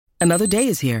Another day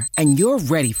is here, and you're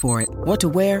ready for it. What to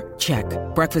wear? Check.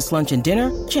 Breakfast, lunch, and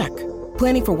dinner? Check.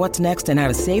 Planning for what's next and how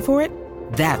to save for it?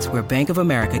 That's where Bank of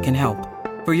America can help.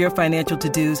 For your financial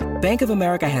to-dos, Bank of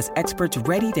America has experts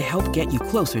ready to help get you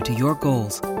closer to your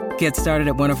goals. Get started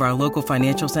at one of our local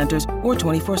financial centers or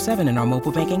 24/7 in our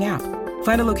mobile banking app.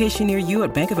 Find a location near you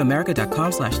at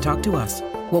bankofamerica.com/talktous.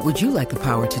 What would you like the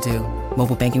power to do?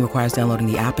 Mobile banking requires downloading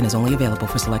the app and is only available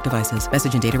for select devices.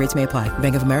 Message and data rates may apply.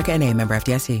 Bank of America N.A., member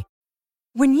FDIC.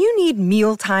 When you need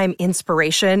mealtime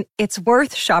inspiration, it's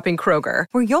worth shopping Kroger,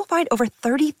 where you'll find over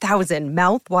 30,000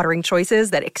 mouth-watering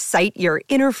choices that excite your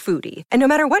inner foodie. And no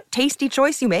matter what tasty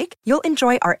choice you make, you'll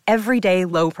enjoy our everyday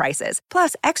low prices,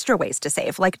 plus extra ways to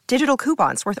save, like digital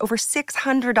coupons worth over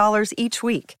 $600 each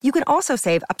week. You can also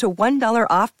save up to $1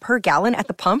 off per gallon at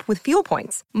the pump with fuel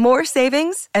points. More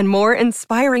savings and more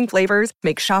inspiring flavors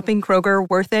make shopping Kroger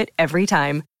worth it every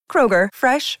time. Kroger,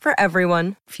 fresh for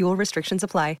everyone. Fuel restrictions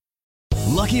apply.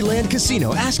 Lucky Land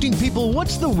Casino, asking people,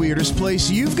 what's the weirdest place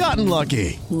you've gotten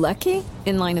lucky? Lucky?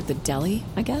 In line at the deli,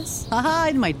 I guess? Aha,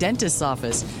 in my dentist's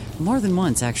office. More than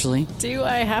once, actually. Do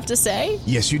I have to say?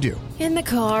 Yes, you do. In the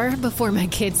car before my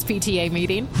kids' PTA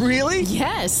meeting. Really?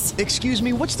 Yes. Excuse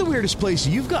me, what's the weirdest place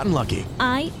you've gotten lucky?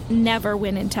 I never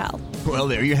win and tell. Well,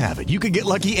 there you have it. You can get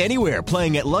lucky anywhere,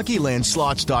 playing at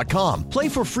LuckyLandSlots.com. Play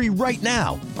for free right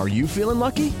now. Are you feeling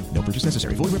lucky? No purchase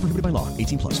necessary. Void where prohibited by law.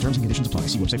 18+. Terms and conditions apply.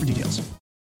 See website for details.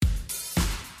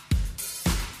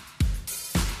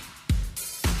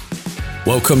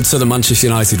 Welcome to the Manchester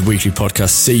United Weekly Podcast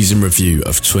season review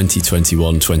of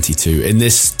 2021-22. In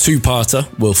this two-parter,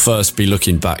 we'll first be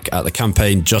looking back at the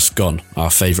campaign just gone,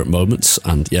 our favourite moments,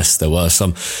 and yes, there were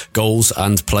some goals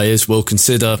and players. We'll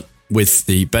consider, with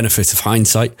the benefit of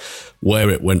hindsight, where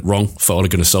it went wrong for Ole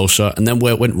Gunnar Solskjaer, and then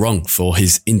where it went wrong for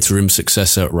his interim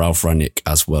successor, Ralf Rangnick,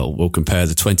 as well. We'll compare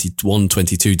the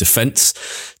 21-22 defence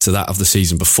to that of the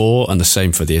season before, and the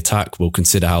same for the attack. We'll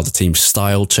consider how the team's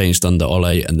style changed under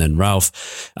Ole and then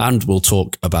Ralf, and we'll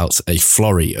talk about a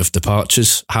flurry of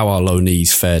departures, how our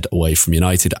loanees fared away from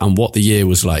United, and what the year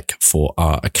was like for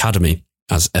our academy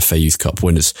as FA Youth Cup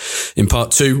winners. In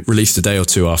part two, released a day or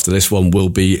two after this one, we'll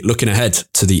be looking ahead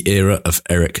to the era of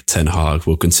Erik ten Hag.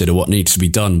 We'll consider what needs to be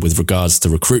done with regards to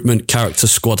recruitment, character,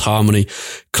 squad harmony,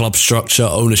 club structure,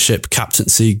 ownership,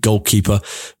 captaincy, goalkeeper,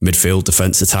 midfield,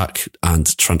 defence, attack,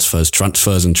 and transfers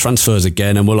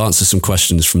again. And we'll answer some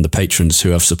questions from the patrons who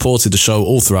have supported the show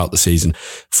all throughout the season,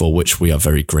 for which we are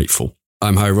very grateful.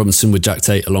 I'm Harry Robinson with Jack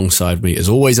Tate alongside me as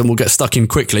always, and we'll get stuck in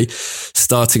quickly,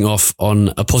 starting off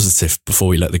on a positive before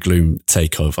we let the gloom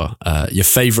take over. Your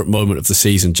favourite moment of the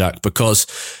season, Jack, because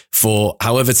for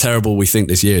however terrible we think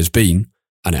this year has been,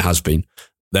 and it has been,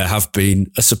 there have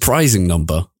been a surprising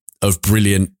number of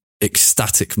brilliant,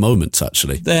 ecstatic moments,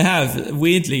 actually. There have,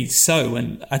 weirdly so.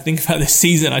 And I think about this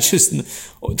season, I just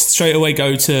straight away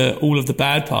go to all of the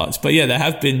bad parts. But yeah, there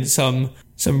have been some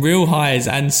real highs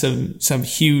and some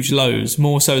huge lows,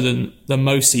 more so than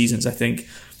most seasons, I think.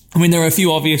 I mean, there are a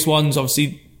few obvious ones.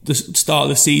 Obviously, the start of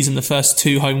the season, the first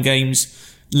two home games,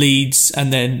 Leeds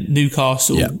and then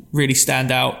Newcastle, really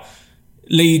stand out.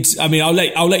 Leeds, I mean, I'll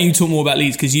let you talk more about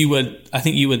Leeds because I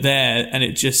think you were there, and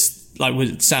it just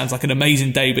it sounds like an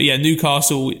amazing day. But yeah,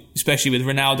 Newcastle, especially with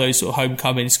Ronaldo's sort of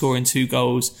homecoming, scoring 2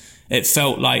 goals, it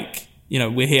felt like,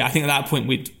 we're here. I think at that point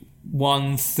we'd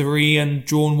won 3 and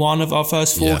drawn 1 of our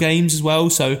first 4 games as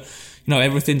well. So,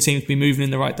 everything seemed to be moving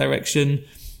in the right direction.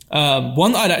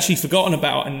 One that I'd actually forgotten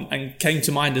about and came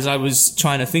to mind as I was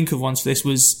trying to think of ones for this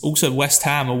was also West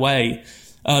Ham away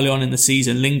early on in the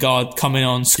season. Lingard coming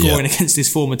on, scoring against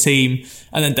his former team,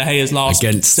 and then De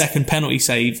Gea's second penalty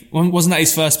save. Wasn't that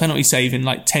his first penalty save in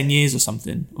 10 years or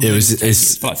something?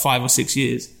 It's for 5 or 6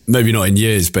 years. Maybe not in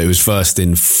years, but it was first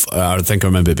in, I think I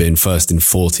remember it being first in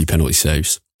 40 penalty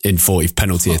saves, in 40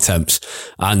 penalty attempts.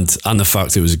 And the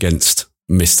fact it was against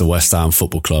Mr. West Ham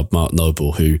Football Club, Mark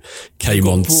Noble, who came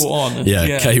onto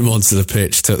the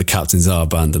pitch, took the captain's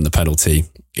armband and the penalty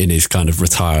in his kind of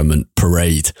retirement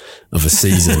parade of a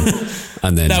season.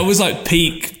 And then that was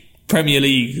peak Premier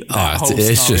League.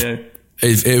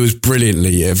 It was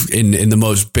brilliantly in the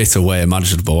most bitter way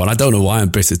imaginable. And I don't know why I'm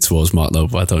bitter towards Mark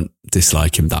Noble. I don't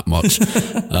dislike him that much.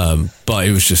 But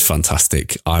it was just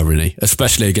fantastic irony,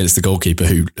 especially against the goalkeeper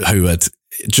who had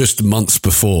just months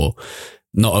before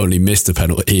not only missed a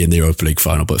penalty in the Europa League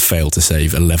final, but failed to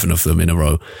save 11 of them in a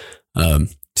row.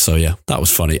 So yeah, that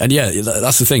was funny. And yeah,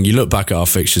 that's the thing. You look back at our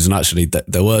fixtures and actually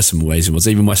there were some amazing ones,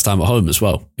 even West Ham at home as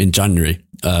well in January.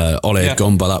 Ole had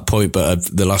gone by that point, but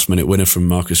the last minute winner from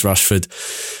Marcus Rashford.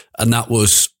 And that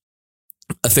was,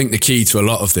 I think, the key to a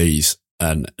lot of these,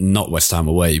 and not West Ham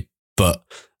away, but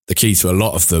the key to a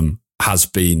lot of them has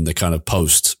been the kind of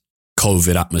post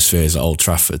COVID atmospheres at Old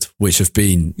Trafford, which have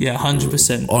been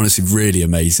 100%. honestly really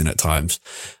amazing at times.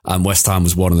 And West Ham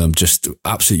was one of them, just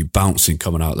absolutely bouncing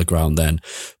coming out of the ground then.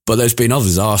 But there's been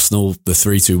others. Arsenal, the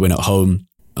 3-2 win at home,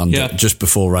 and just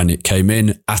before Ranić came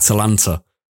in. Atalanta,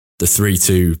 the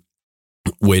 3-2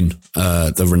 win,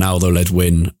 the Ronaldo-led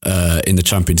win in the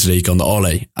Champions League on the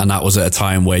Ole, and that was at a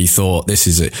time where you thought this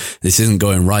isn't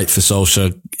going right for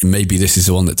Solskjaer. Maybe this is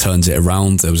the one that turns it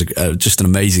around. There was just an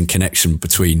amazing connection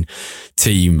between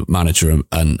team, manager,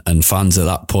 and fans at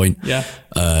that point.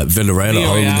 Villarreal at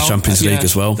home in the Champions League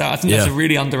as well. I think that's a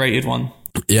really underrated one.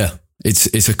 Yeah.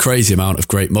 It's a crazy amount of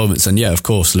great moments, and of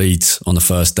course, Leeds on the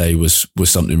first day was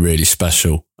something really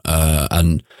special,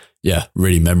 and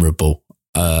really memorable.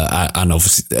 And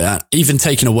obviously, even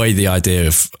taking away the idea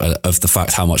of the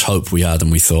fact how much hope we had,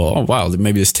 and we thought, oh wow,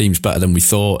 maybe this team's better than we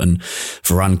thought, and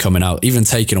Varane coming out, even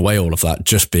taking away all of that,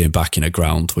 just being back in a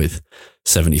ground with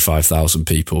 75,000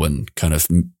 people and kind of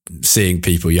seeing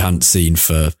people you hadn't seen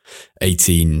for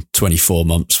 18, 24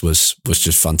 months was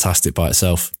just fantastic by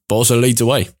itself. But also Leeds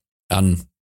away, and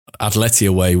Atleti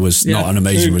away was not an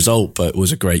amazing result, but it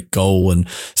was a great goal. And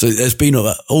so there's been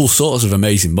all sorts of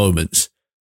amazing moments.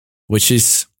 Which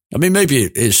is, I mean, maybe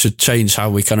it should change how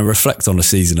we kind of reflect on the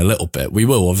season a little bit. We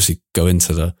will obviously go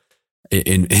into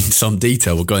in some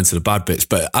detail, we'll go into the bad bits,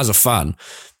 but as a fan,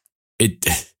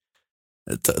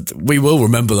 we will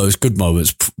remember those good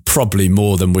moments probably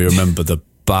more than we remember the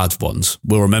bad ones.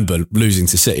 We'll remember losing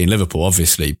to City and Liverpool,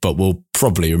 obviously, but we'll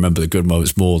probably remember the good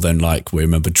moments more than like we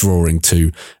remember drawing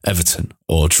to Everton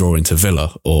or drawing to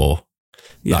Villa or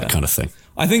that kind of thing.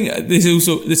 I think this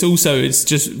also is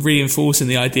just reinforcing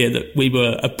the idea that we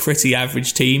were a pretty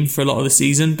average team for a lot of the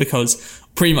season, because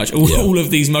pretty much all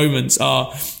of these moments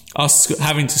are us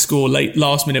having to score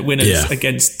last minute winners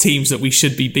against teams that we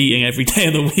should be beating every day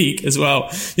of the week as well.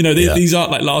 You know, these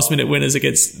aren't like last minute winners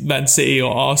against Man City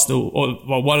or Arsenal, or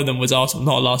well, one of them was Arsenal,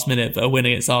 not a last minute, but a win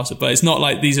against Arsenal. But it's not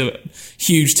like these are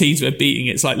huge teams we're beating.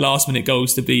 It's like last minute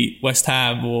goals to beat West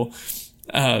Ham or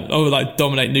like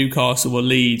dominate Newcastle or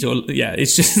Leeds, or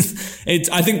it's just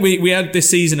I think we had this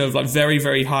season of like very,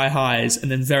 very high highs and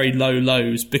then very low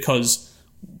lows, because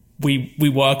we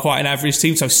were quite an average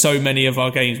team. So many of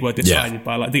our games were decided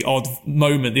by like the odd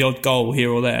moment, the odd goal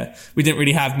here or there. We didn't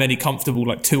really have many comfortable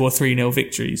like 2 or 3-0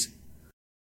 victories.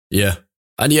 Yeah.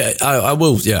 And I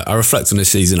will. I reflect on this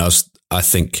season. I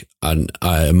think, and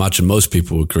I imagine most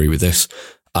people will agree with this,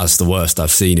 as the worst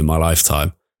I've seen in my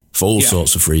lifetime. For all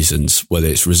sorts of reasons, whether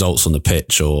it's results on the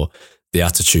pitch or the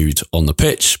attitude on the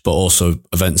pitch, but also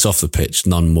events off the pitch,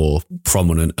 none more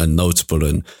prominent and notable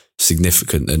and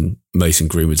significant than Mason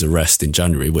Greenwood's arrest in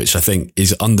January, which I think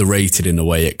is underrated in the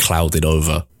way it clouded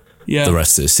over the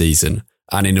rest of the season,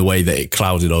 and in a way that it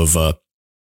clouded over,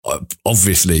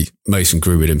 obviously, Mason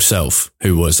Greenwood himself,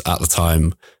 who was at the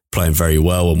time playing very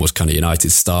well and was kind of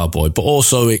United's star boy, but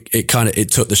also it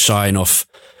took the shine off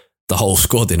the whole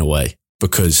squad in a way,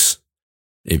 because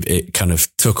it kind of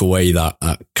took away that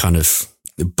kind of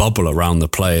bubble around the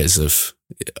players of,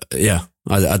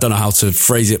 I don't know how to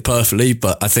phrase it perfectly,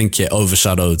 but I think it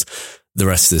overshadowed the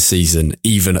rest of the season,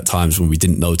 even at times when we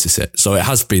didn't notice it. So it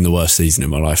has been the worst season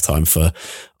in my lifetime for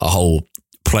a whole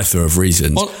plethora of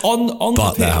reasons. On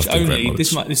the pitch only,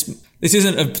 this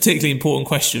isn't a particularly important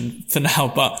question for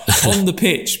now, but on the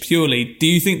pitch purely, do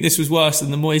you think this was worse than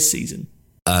the Moyes season?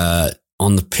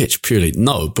 On the pitch purely,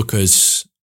 no, because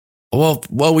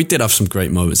well, we did have some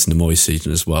great moments in the Moyes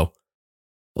season as well.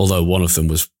 Although one of them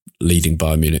was leading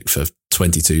Bayern Munich for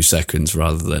 22 seconds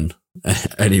rather than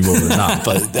any more than that.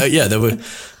 But there were,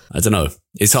 I don't know.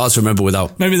 It's hard to remember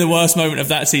without. Maybe the worst moment of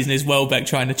that season is Welbeck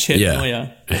trying to chip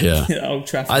Neuer. Yeah. At Old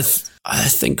Trafford. I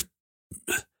think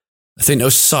there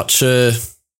was such a,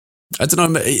 I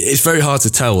don't know. It's very hard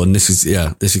to tell. And this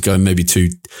is going maybe too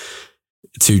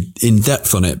in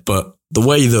depth on it. But the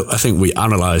way that I think we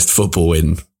analysed football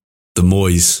in the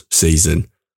Moyes season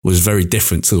was very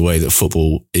different to the way that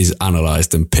football is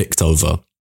analysed and picked over,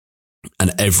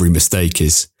 and every mistake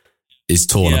is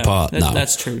torn apart now.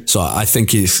 That's true. So I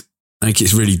think it's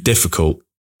really difficult,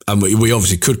 and we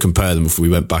obviously could compare them if we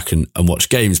went back and watched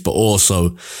games, but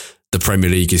also the Premier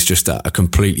League is just at a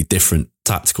completely different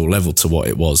tactical level to what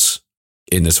it was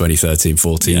in the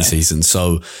 2013-14 season.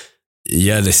 So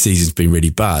this season's been really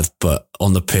bad, but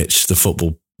on the pitch, the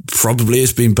football probably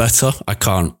has been better. I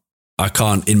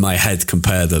can't in my head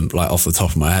compare them like off the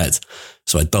top of my head.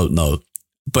 So I don't know.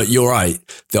 But you're right.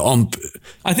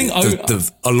 I think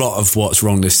a lot of what's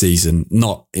wrong this season,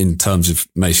 not in terms of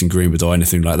Mason Greenwood or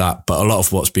anything like that, but a lot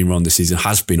of what's been wrong this season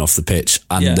has been off the pitch,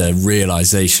 and the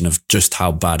realisation of just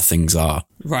how bad things are.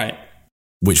 Right.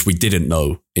 Which we didn't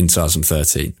know in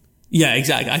 2013. Yeah,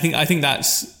 exactly. I think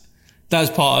that's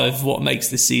part of what makes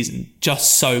this season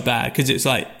just so bad, because it's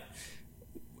like,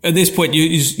 at this point,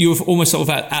 you're almost sort of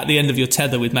at the end of your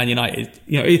tether with Man United.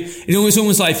 It's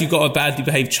almost like if you've got a badly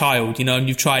behaved child, and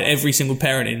you've tried every single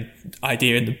parenting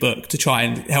idea in the book to try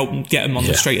and help them get them on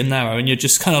the straight and narrow, and you're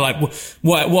just kind of like,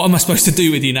 what am I supposed to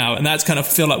do with you now? And that's kind of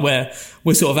feel like where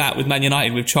we're sort of at with Man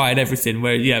United. We've tried everything.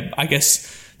 Where I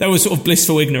guess there was sort of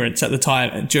blissful ignorance at the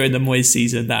time during the Moyes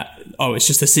season that it's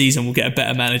just a season, we'll get a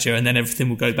better manager, and then everything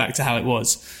will go back to how it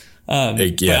was.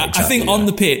 Exactly, I think on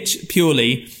the pitch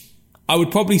purely, I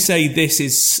would probably say this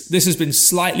has been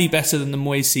slightly better than the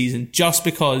Moyes season, just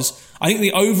because I think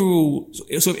the overall,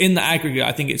 sort of in the aggregate,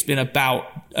 I think it's been about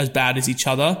as bad as each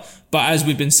other. But as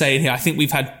we've been saying here, I think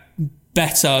we've had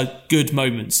better good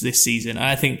moments this season. And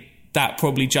I think that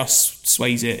probably just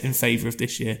sways it in favour of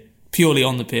this year, purely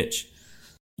on the pitch.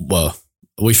 Well,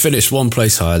 we finished one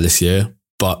place higher this year,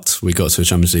 but we got to a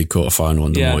Champions League quarter-final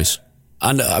under Moyes.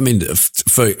 And I mean,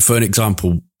 for an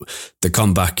example, the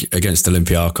comeback against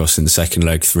Olympiacos in the second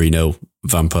leg, 3-0,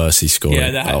 Van Persie scoring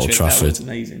at Old Trafford. That was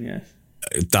amazing, yeah.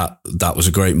 That was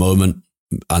a great moment.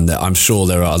 And I'm sure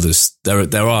there are others.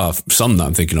 There are some that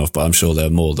I'm thinking of, but I'm sure there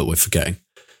are more that we're forgetting.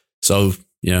 So,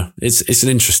 yeah, it's an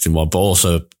interesting one, but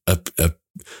also a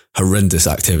horrendous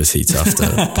activity to have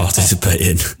to participate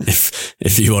in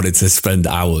if you wanted to spend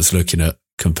hours looking at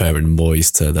comparing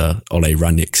Moyes to the Ole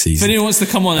Rangnick season. If anyone wants to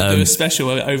come on and do a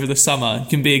special over the summer, you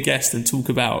can be a guest and talk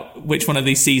about which one of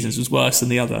these seasons was worse than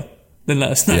the other, then let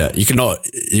us know. Yeah, you can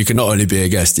not only be a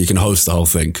guest, you can host the whole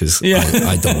thing, because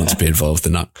I don't want to be involved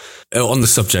in that. On the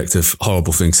subject of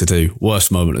horrible things to do,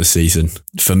 worst moment of the season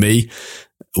for me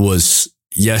was,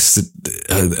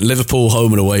 Liverpool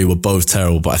home and away were both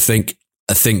terrible, but I think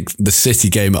the City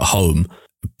game at home,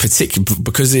 particularly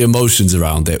because of the emotions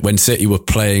around it, when City were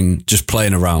just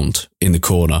playing around in the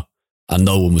corner and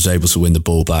no one was able to win the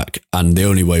ball back, and the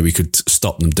only way we could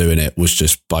stop them doing it was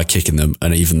just by kicking them,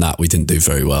 and even that we didn't do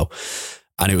very well.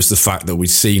 And it was the fact that we'd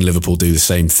seen Liverpool do the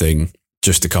same thing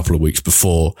just a couple of weeks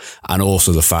before, and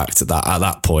also the fact that at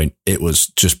that point it was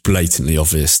just blatantly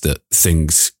obvious that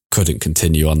things couldn't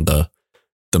continue under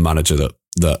the manager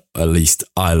that at least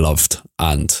I loved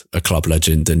and a club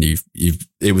legend. And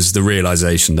it was the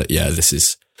realization that,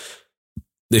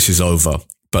 this is over.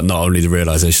 But not only the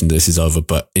realization that this is over,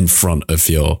 but in front of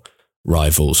your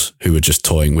rivals who were just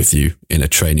toying with you in a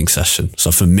training session.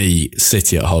 So for me,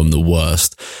 City at home, the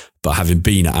worst. But having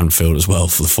been at Anfield as well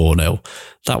for the 4-0,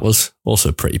 that was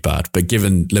also pretty bad. But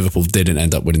given Liverpool didn't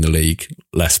end up winning the league,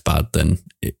 less bad than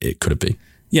it could have been.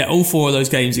 Yeah, all four of those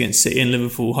games against City and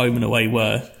Liverpool, home and away,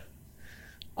 were...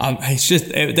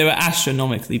 they were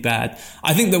astronomically bad.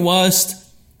 I think the worst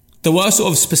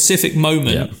sort of specific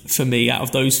moment for me out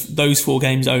of those four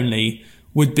games only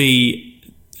would be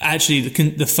actually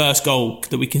the first goal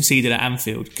that we conceded at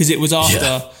Anfield, because it was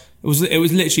after it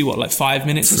was literally like 5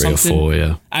 minutes or something, 3 or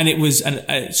 4, and it was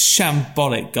a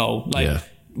shambolic goal,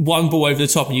 one ball over the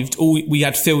top, and we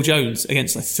had Phil Jones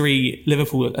against like 3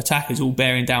 Liverpool attackers all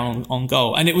bearing down on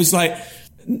goal, and it was like.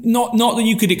 Not that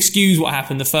you could excuse what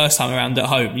happened the first time around at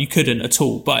home. You couldn't at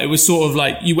all. But it was sort of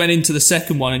like you went into the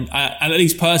second one, and at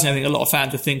least personally, I think a lot of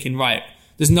fans were thinking, right,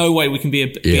 there's no way we can be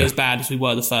as bad as we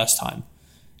were the first time.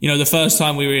 The first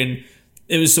time we were in,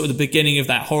 it was sort of the beginning of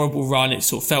that horrible run. It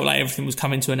sort of felt like everything was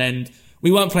coming to an end.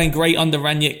 We weren't playing great under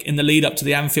Rangnick in the lead up to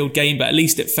the Anfield game, but at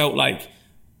least it felt like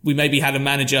we maybe had a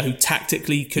manager who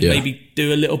tactically could maybe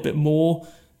do a little bit more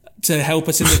to help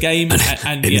us in the game,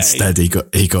 and instead he got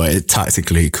it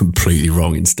tactically completely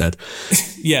wrong instead.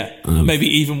 Maybe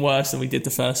even worse than we did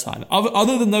the first time.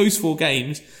 Other than those 4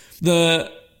 games, there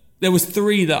was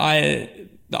 3 that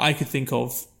I could think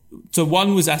of. So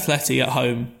one was Atleti at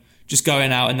home, just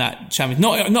going out in that Champions.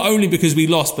 Not only because we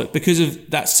lost, but because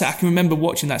of that. I can remember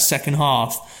watching that second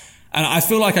half, and I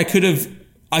feel like I could have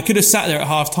sat there at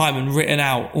half time and written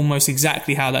out almost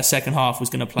exactly how that second half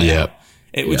was going to play out.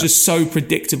 It was just so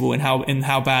predictable in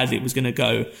how badly it was going to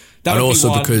go. And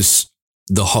also because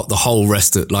the whole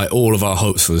rest of, like, all of our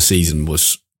hopes for the season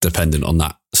was dependent on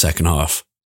that second half,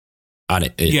 and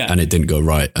it didn't go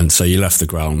right, and so you left the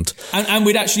ground. And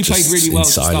we'd actually played really well to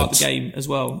start the game as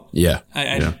well.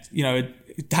 And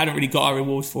hadn't really got our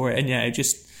reward for it, and it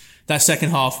just that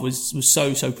second half was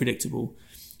so predictable.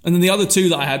 And then the other 2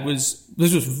 that I had was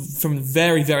from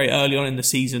very very early on in the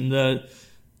season. Who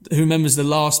remembers the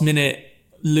last minute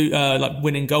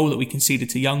winning goal that we conceded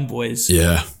to Young Boys?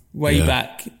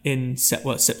 Back in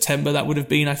September that would have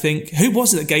been, I think. Who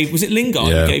was it that gave? Was it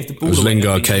Lingard who gave the ball? It was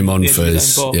Lingard came on for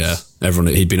his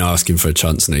everyone. He'd been asking for a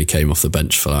chance, and he came off the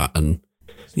bench for that, and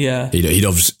he'd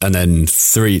obviously, and then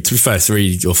 3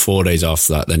 or 4 days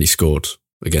after that, then he scored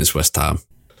against West Ham.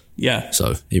 Yeah.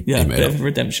 So he made a bit up. of a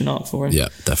redemption arc for him. Yeah,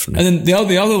 definitely. And then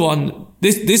the other one,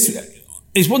 this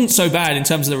it wasn't so bad in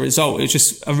terms of the result. It was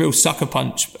just a real sucker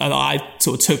punch, and I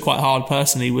sort of took quite hard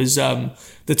personally. Was the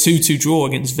 2-2 draw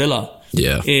against Villa?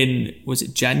 Yeah. In, was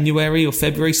it January or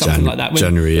February, something like that?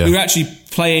 January. Yeah. We were actually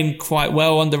playing quite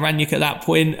well under Rangnick at that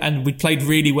point, and we played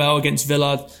really well against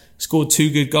Villa. Scored 2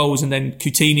 good goals, and then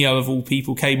Coutinho of all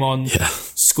people came on,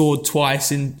 scored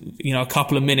twice in a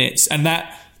couple of minutes, and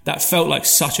that felt like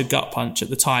such a gut punch at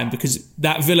the time, because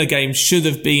that Villa game should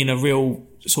have been a real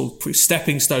sort of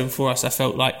stepping stone for us. I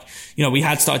felt like, we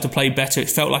had started to play better.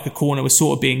 It felt like a corner was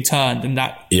sort of being turned, and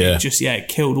that it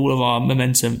killed all of our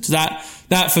momentum. So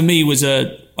that for me was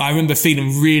I remember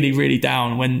feeling really, really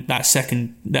down when that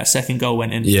second goal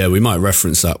went in. Yeah, we might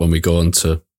reference that when we go on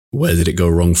to where did it go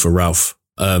wrong for Ralph.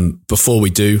 Before we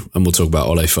do, and we'll talk about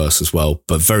Ole first as well,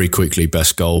 but very quickly,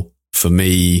 best goal for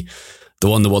me, the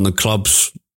one that won the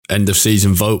club's end of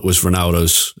season vote was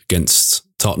Ronaldo's against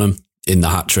Tottenham in the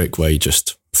hat-trick where he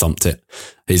just thumped it.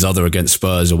 His other against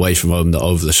Spurs away from home, the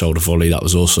over-the-shoulder volley, that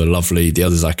was also lovely. The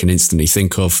others I can instantly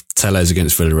think of, Telles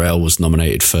against Villarreal was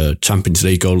nominated for Champions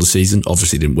League goal of the season.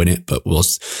 Obviously didn't win it, but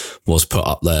was put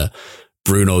up there.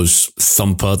 Bruno's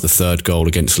thumper, the third goal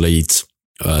against Leeds,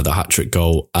 the hat-trick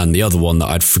goal, and the other one that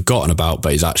I'd forgotten about,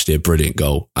 but is actually a brilliant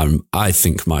goal, and I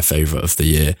think my favourite of the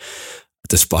year,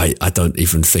 despite I don't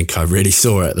even think I really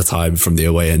saw it at the time from the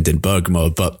away end in Bergamo,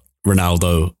 but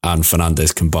Ronaldo and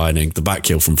Fernandes combining, the back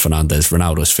heel from Fernandes,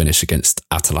 Ronaldo's finish against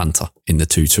Atalanta in the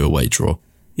 2-2 away draw.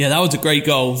 Yeah, that was a great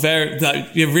goal.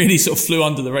 It really sort of flew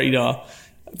under the radar,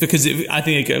 because I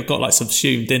think it got like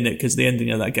subsumed, didn't it? Because the ending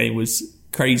of that game was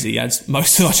crazy, as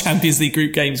most of our Champions League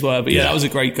group games were. But that was a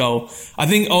great goal. I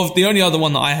think of the only other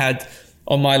one that I had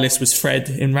on my list was Fred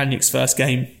in Rangnick's first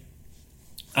game.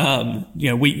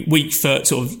 Weak foot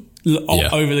sort of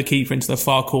over the keeper into the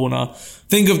far corner.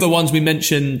 Think of the ones we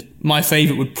mentioned. My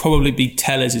favourite would probably be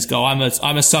Telles' goal. I'm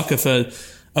a sucker for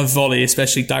a volley,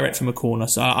 especially direct from a corner.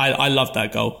 So I love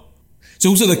that goal. It's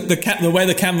also the way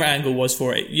the camera angle was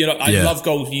for it. I love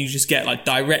goals you just get like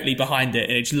directly behind it,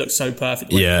 and it just looks so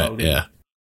perfect.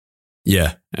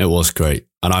 Yeah, it was great.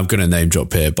 And I'm going to name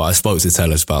drop here, but I spoke to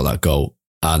Telles about that goal,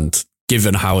 and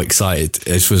given how excited,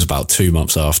 this was about 2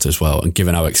 months after as well, and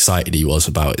given how excited he was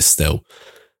about it still,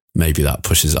 maybe that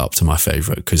pushes it up to my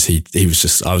favourite, because he was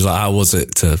just, I was like, how was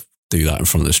it to do that in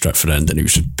front of the Stretford end? And he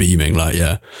was just beaming like,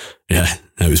 yeah,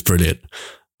 it was brilliant.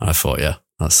 And I thought,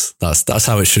 that's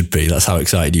how it should be. That's how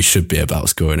excited you should be about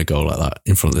scoring a goal like that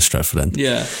in front of the Stretford end.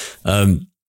 Yeah.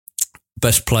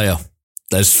 Best player.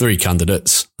 There's 3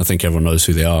 candidates. I think everyone knows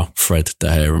who they are. Fred, De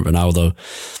Gea and Ronaldo.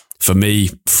 For me,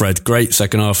 Fred, great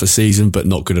second half of the season, but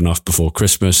not good enough before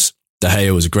Christmas. De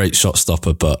Gea was a great shot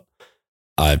stopper, but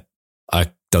I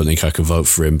don't think I can vote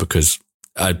for him, because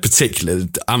particularly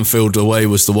Anfield away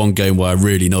was the one game where I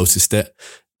really noticed it.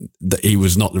 That he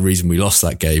was not the reason we lost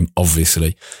that game,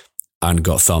 obviously, and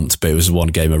got thumped, but it was the one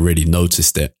game I really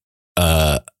noticed it.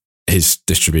 His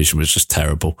distribution was just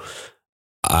terrible.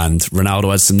 And Ronaldo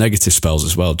had some negative spells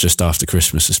as well, just after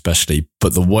Christmas especially.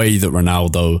 But the way that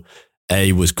Ronaldo,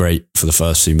 was great for the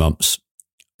first 2 months.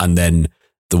 And then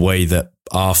the way that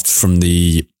from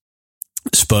the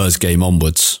Spurs game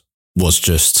onwards was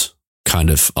just kind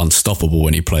of unstoppable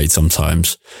when he played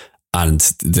sometimes. And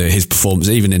his performance,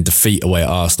 even in defeat away at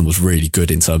Arsenal, was really good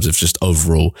in terms of just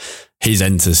overall. His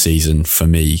end to the season, for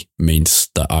me, means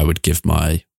that I would give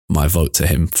my vote to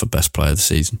him for best player of the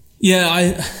season.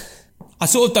 Yeah, I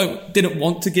sort of didn't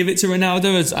want to give it to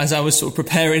Ronaldo as I was sort of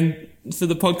preparing for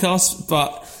the podcast,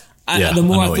 but the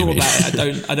more I thought about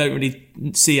it, I don't really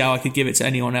see how I could give it to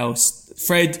anyone else.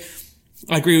 Fred,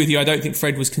 I agree with you. I don't think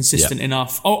Fred was consistent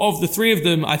enough. Of the 3 of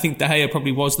them, I think De Gea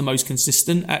probably was the most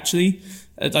consistent, actually.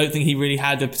 I don't think he really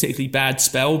had a particularly bad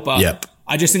spell, but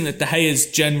I just think that De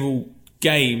Gea's general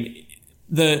game,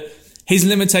 his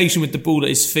limitation with the ball at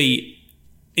his feet,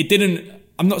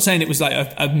 I'm not saying it was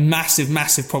like a massive,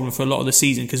 massive problem for a lot of the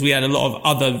season, because we had a lot of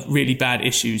other really bad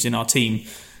issues in our team,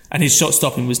 and his shot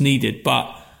stopping was needed.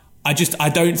 But I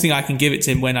don't think I can give it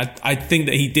to him when I think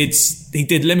that he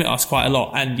did limit us quite a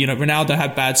lot. And, Ronaldo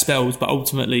had bad spells, but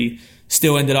ultimately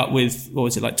still ended up with, what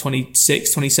was it, like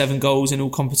 26, 27 goals in all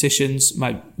competitions,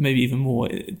 maybe even more.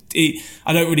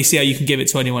 I don't really see how you can give it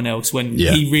to anyone else when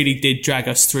he really did drag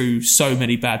us through so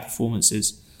many bad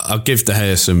performances. I'll give De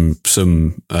Gea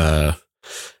some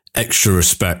extra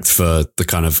respect for the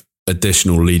kind of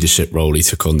additional leadership role he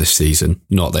took on this season.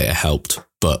 Not that it helped,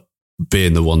 but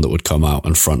being the one that would come out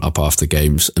and front up after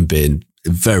games and being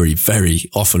very, very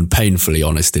often painfully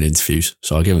honest in interviews.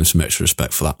 So I'll give him some extra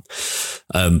respect for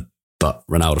that. but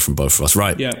Ronaldo from both of us.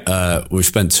 Right. Yeah. We've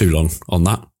spent too long on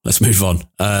that. Let's move on.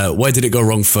 Where did it go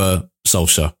wrong for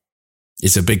Solskjaer?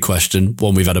 It's a big question,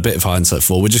 one we've had a bit of hindsight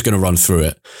for. We're just going to run through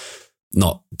it,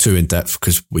 not too in depth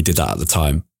because we did that at the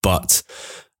time. But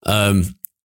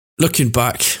looking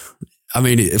back, I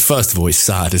mean, first of all, it's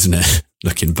sad, isn't it?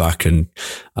 Looking back, and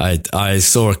I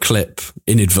saw a clip,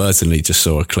 inadvertently just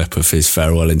saw a clip of his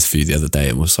farewell interview the other day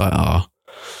and was like,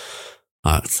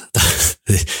 that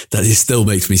still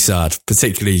makes me sad,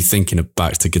 particularly thinking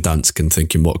back to Gdansk and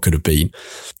thinking what could have been.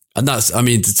 And that's, I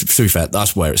mean, to be fair,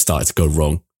 that's where it started to go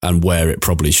wrong and where it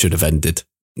probably should have ended,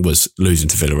 was losing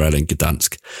to Villarreal in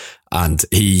Gdansk. And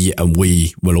he and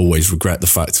we will always regret the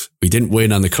fact we didn't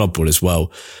win, and the club will as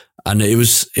well. And it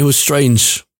was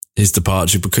strange, his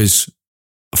departure, because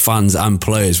fans and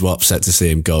players were upset to see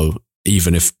him go,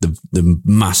 even if the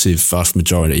massive vast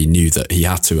majority knew that he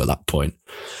had to at that point.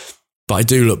 But I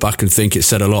do look back and think it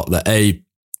said a lot that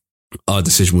our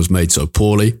decision was made so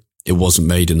poorly. It wasn't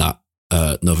made in that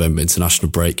November international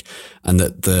break, and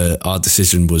that our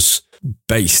decision was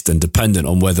based and dependent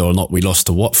on whether or not we lost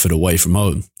to Watford away from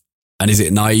home. And is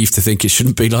it naive to think it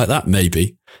shouldn't be like that?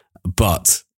 Maybe.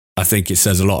 But I think it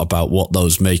says a lot about what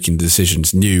those making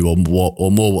decisions knew, or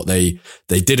more what they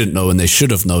didn't know and they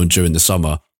should have known during the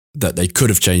summer, that they could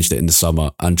have changed it in the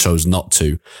summer and chose not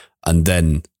to. And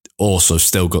then also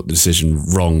still got the decision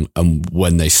wrong. And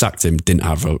when they sacked him, didn't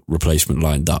have a replacement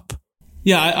lined up.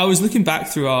 Yeah, I was looking back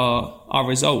through our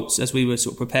results as we were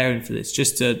sort of preparing for this,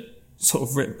 just to sort of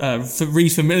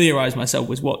refamiliarise myself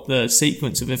with what the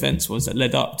sequence of events was that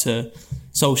led up to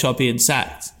Solskjaer being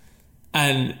sacked.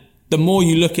 And the more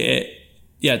you look at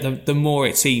it, the more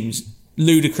it seems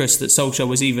ludicrous that Solskjaer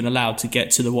was even allowed to get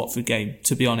to the Watford game,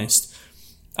 to be honest.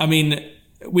 I mean,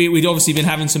 we'd obviously been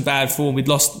having some bad form. We'd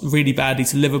lost really badly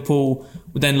to Liverpool.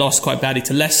 We then lost quite badly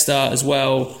to Leicester as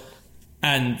well.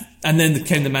 And then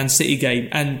came the Man City game.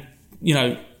 And, you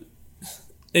know,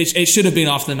 it should have been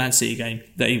after the Man City game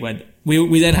that he went.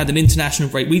 We then had an international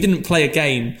break. We didn't play a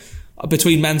game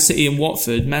between Man City and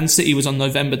Watford. Man City was on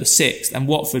November the 6th and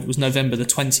Watford was November the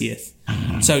 20th.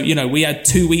 So, you know, we had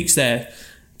 2 weeks there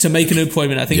to make an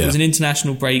appointment. I think it was an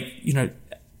international break, you know,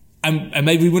 and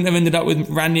maybe we wouldn't have ended up with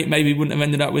Ranić, maybe we wouldn't have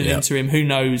ended up with interim, who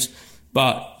knows.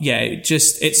 But yeah,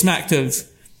 it smacked of,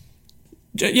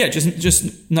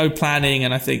 just no planning.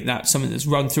 And I think that's something that's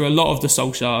run through a lot of the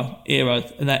Solskjaer era,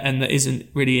 and that isn't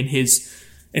really in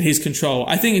his control.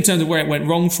 I think in terms of where it went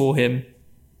wrong for him,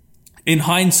 in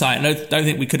hindsight, I don't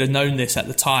think we could have known this at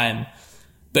the time,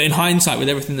 but in hindsight, with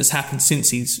everything that's happened since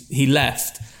he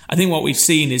left, I think what we've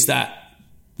seen is that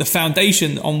the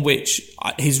foundation on which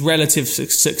his relative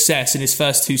success in his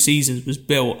first 2 seasons was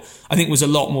built, I think, was a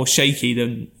lot more shaky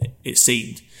than it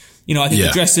seemed. You know, I think the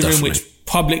dressing room, which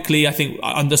publicly, I think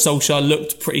under Solskjaer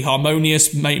looked pretty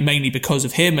harmonious, mainly because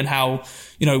of him and how,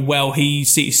 you know, well he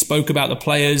spoke about the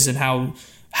players and how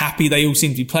happy they all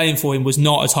seemed to be playing for him, was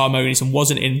not as harmonious and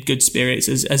wasn't in good spirits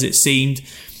as it seemed.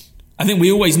 I think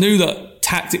we always knew that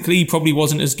tactically he probably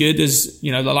wasn't as good as,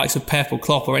 you know, the likes of Pep or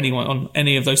Klopp or anyone on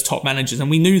any of those top managers. And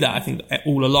we knew that, I think,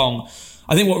 all along.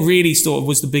 I think what really sort of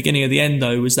was the beginning of the end,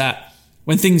 though, was that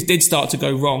when things did start to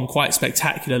go wrong quite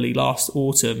spectacularly last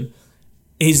autumn,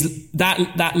 is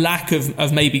that lack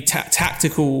of maybe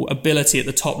tactical ability at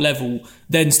the top level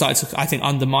then started to, I think,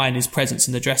 undermine his presence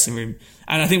in the dressing room.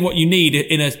 And I think what you need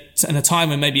in a time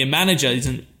when maybe a manager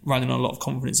isn't running on a lot of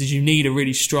confidence is you need a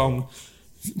really strong,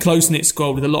 close-knit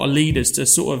squad with a lot of leaders to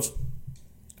sort of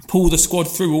pull the squad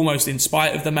through almost in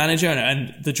spite of the manager.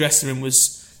 And the dressing room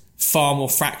was far more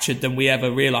fractured than we ever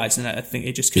realised, and I think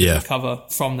it just couldn't recover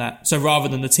from that. So rather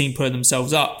than the team pulling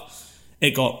themselves up,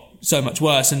 it got so much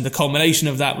worse. And the culmination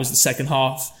of that was the second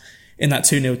half in that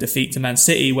 2-0 defeat to Man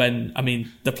City, when, I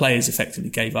mean, the players effectively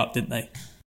gave up, didn't they?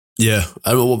 Yeah.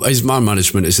 His man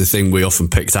management is the thing we often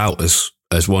picked out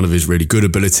as one of his really good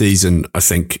abilities. And I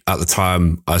think at the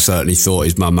time, I certainly thought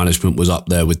his man management was up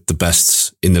there with the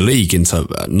best in the league,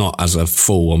 not as a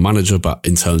full manager, but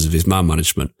in terms of his man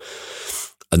management.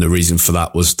 And the reason for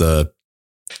that was the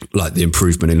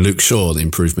improvement in Luke Shaw, the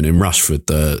improvement in Rashford,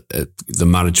 the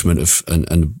management of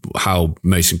and how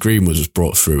Mason Greenwood was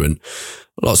brought through, and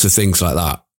lots of things like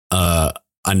that.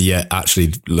 And yet,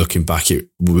 actually looking back,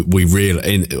 we realized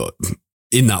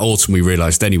in that autumn we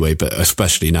realised anyway, but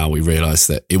especially now we realised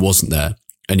that it wasn't there,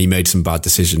 and he made some bad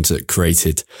decisions that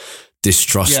created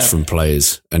distrust from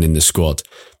players and in the squad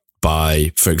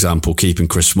by, for example, keeping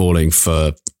Chris Smalling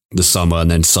for the summer and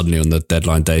then suddenly on the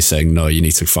deadline day saying, no, you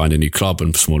need to find a new club,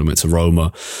 and Smalling went to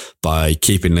Roma, by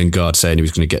keeping Lingard, saying he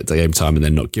was going to get the game time and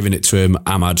then not giving it to him,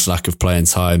 Ahmad's lack of playing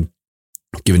time,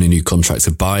 giving a new contract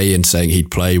to Bailly and saying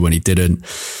he'd play when he didn't.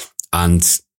 And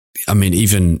I mean,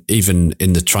 even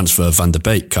in the transfer of Van der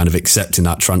Beek, kind of accepting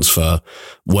that transfer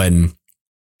when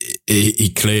he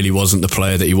clearly wasn't the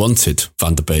player that he wanted,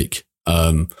 Van der Beek.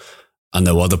 And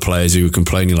there were other players who were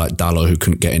complaining, like Dalot, who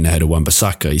couldn't get in ahead of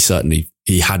Wan-Bissaka.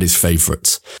 He had his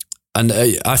favourites. And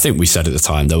I think we said at the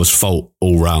time there was fault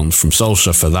all round from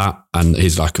Solskjaer for that and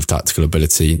his lack of tactical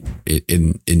ability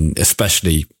in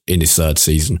especially in his third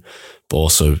season, but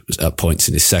also at points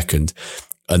in his second.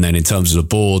 And then in terms of the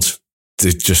board,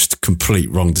 they're just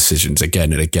complete wrong decisions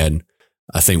again and again.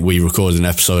 I think we recorded an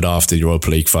episode after the Europa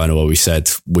League final where we said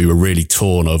we were really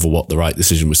torn over what the right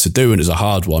decision was to do, and it was a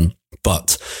hard one.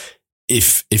 But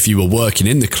if you were working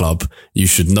in the club, you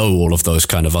should know all of those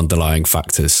kind of underlying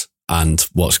factors and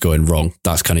what's going wrong.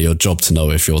 That's kind of your job to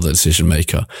know if you're the decision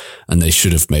maker. And they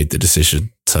should have made the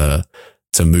decision to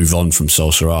move on from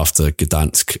Solskjaer after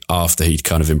Gdansk, after he'd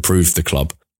kind of improved the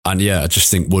club. And yeah, I just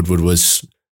think Woodward was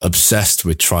obsessed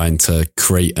with trying to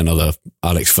create another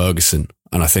Alex Ferguson.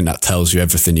 And I think that tells you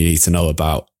everything you need to know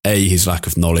about his lack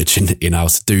of knowledge in how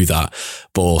to do that,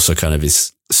 but also kind of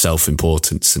his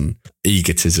self-importance and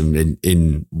egotism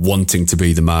in wanting to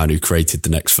be the man who created the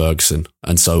next Ferguson.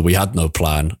 And so we had no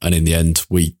plan. And in the end,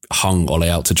 we hung Ole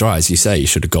out to dry. As you say, he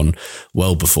should have gone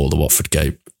well before the Watford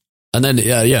game. And then,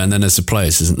 and then there's the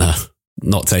players, isn't there?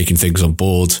 Not taking things on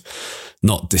board,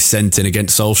 not dissenting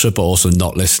against Solskjaer, but also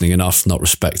not listening enough, not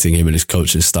respecting him and his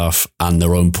coaching staff and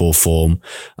their own poor form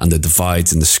and the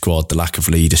divides in the squad, the lack of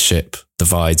leadership,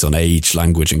 divides on age,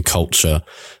 language and culture,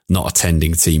 not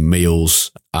attending team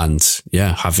meals and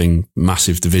having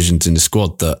massive divisions in the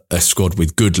squad that a squad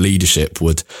with good leadership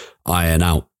would iron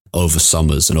out over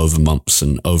summers and over months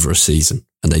and over a season.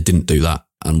 And they didn't do that.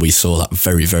 And we saw that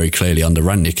very, very clearly under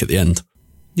Rangnick at the end.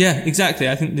 Yeah, exactly.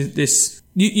 I think this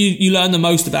you learn the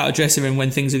most about a dressing room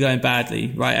when things are going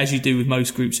badly, right? As you do with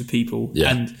most groups of people.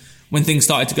 Yeah. And when things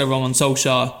started to go wrong on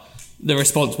Solskjaer, the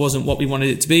response wasn't what we wanted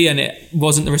it to be, and it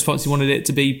wasn't the response we wanted it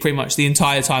to be pretty much the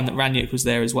entire time that Rangnick was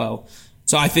there as well.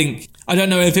 So I don't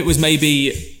know if it was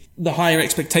maybe the higher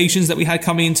expectations that we had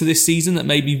coming into this season that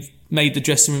maybe made the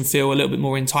dressing room feel a little bit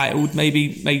more entitled,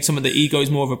 maybe made some of the egos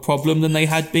more of a problem than they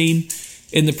had been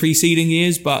in the preceding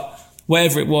years. But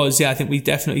whatever it was, I think we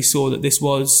definitely saw that this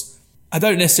was, I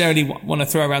don't necessarily want to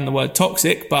throw around the word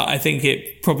toxic, but I think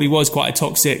it probably was quite a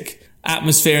toxic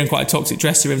atmosphere and quite a toxic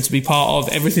dressing room to be part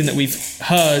of. Everything that we've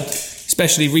heard,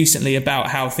 especially recently, about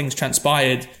how things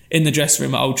transpired in the dressing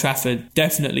room at Old Trafford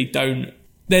definitely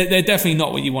they're definitely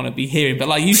not what you want to be hearing. But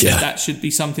like you said, that should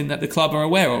be something that the club are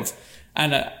aware of.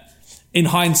 And in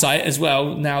hindsight as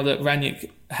well, now that Rangnick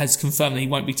has confirmed that he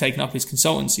won't be taking up his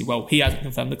consultancy role. He hasn't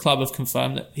confirmed, the club have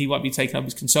confirmed that he won't be taking up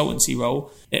his consultancy role.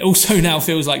 It also now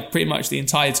feels like pretty much the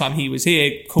entire time he was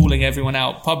here, calling everyone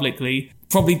out publicly,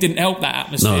 probably didn't help that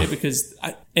atmosphere because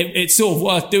it's sort of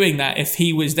worth doing that if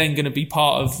he was then going to be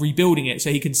part of rebuilding it so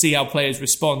he can see how players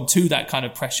respond to that kind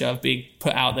of pressure of being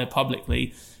put out there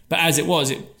publicly. But as it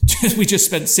was, we just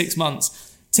spent 6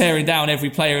 months tearing down every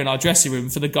player in our dressing room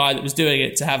for the guy that was doing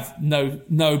it to have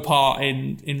no part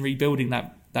in rebuilding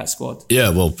that squad. Yeah,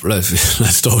 well,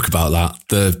 let's talk about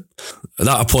that.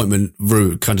 That appointment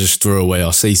kind of just threw away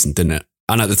our season, didn't it?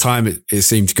 And at the time, it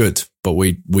seemed good, but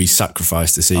we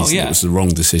sacrificed the season. It was the wrong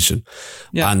decision.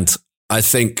 Yeah. And I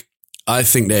think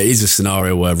there is a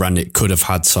scenario where Rangnick could have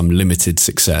had some limited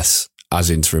success as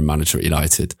interim manager at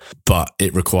United, but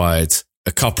it required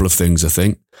a couple of things, I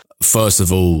think. First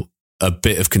of all, a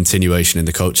bit of continuation in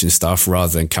the coaching staff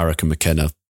rather than Carrick and McKenna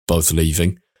both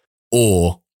leaving,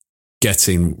 or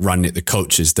getting Rangnick the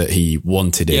coaches that he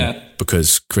wanted in,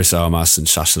 because Chris Armas and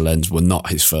Sacha Lenz were not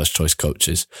his first choice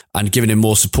coaches, and giving him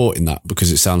more support in that,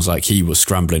 because it sounds like he was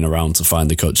scrambling around to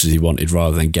find the coaches he wanted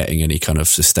rather than getting any kind of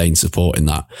sustained support in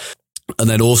that. And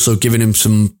then also giving him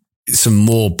some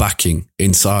more backing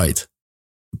inside,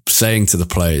 saying to the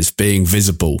players, being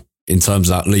visible in terms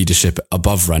of that leadership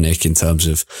above Rangnick, in terms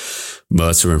of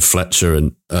Murta and Fletcher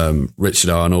and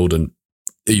Richard Arnold and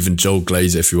even Joel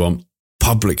Glazer, if you want,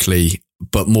 publicly,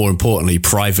 but more importantly,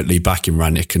 privately backing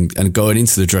Rangnick and going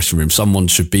into the dressing room. Someone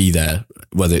should be there,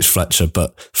 whether it's Fletcher,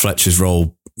 but Fletcher's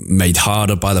role made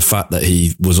harder by the fact that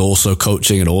he was also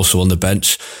coaching and also on the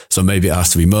bench. So maybe it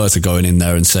has to be Murta going in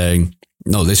there and saying,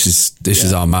 no, this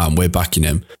is our man. We're backing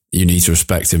him. You need to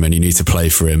respect him and you need to play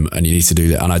for him and you need to do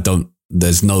that. And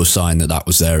there's no sign that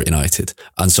was there at United.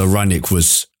 And so Rangnick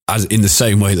was, as in the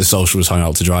same way that Solskjaer was hung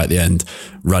out to dry at the end,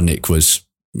 Rangnick was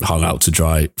hung out to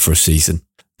dry for a season.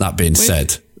 That being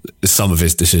said, some of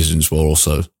his decisions were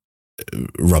also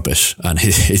rubbish, and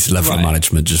his level of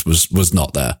management just was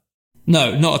not there.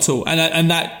 No, not at all.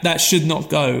 And that should not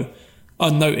go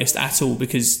unnoticed at all,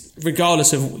 because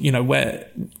regardless of, where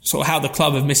sort of how the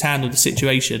club have mishandled the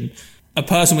situation, a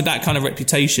person with that kind of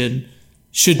reputation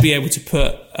should be able to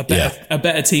put a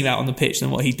better team out on the pitch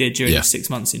than what he did during his 6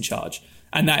 months in charge.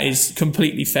 And that is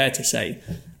completely fair to say.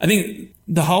 I think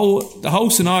the whole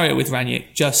scenario with Rangnick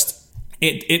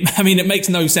it makes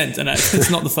no sense, and it's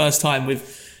not the first time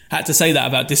we've had to say that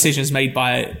about decisions made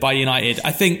by United.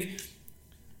 I think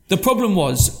the problem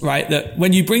was, right, that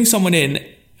when you bring someone in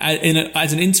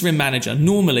as an interim manager,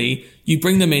 normally you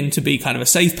bring them in to be kind of a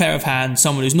safe pair of hands,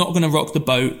 someone who's not going to rock the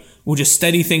boat, will just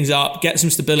steady things up, get some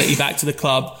stability back to the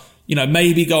club,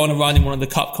 maybe go on a run in one of the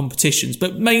cup competitions,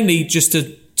 but mainly just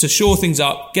to shore things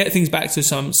up, get things back to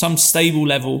some stable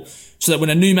level, so that when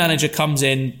a new manager comes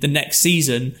in the next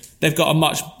season, they've got a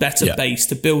much better base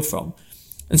to build from.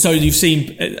 And so you've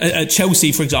seen at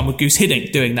Chelsea, for example, Guus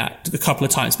Hiddink doing that a couple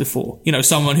of times before.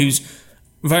 Someone who's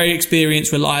very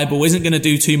experienced, reliable, isn't going to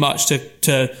do too much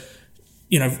to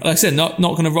like I said, not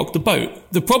going to rock the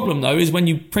boat. The problem, though, is when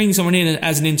you bring someone in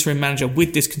as an interim manager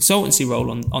with this consultancy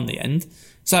role on the end,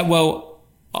 it's like, well,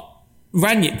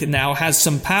 Rangnick now has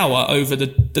some power over the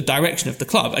direction of the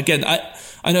club. Again,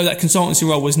 I know that consultancy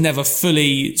role was never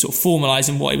fully sort of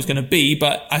formalising what it was going to be,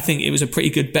 but I think it was a pretty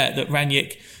good bet that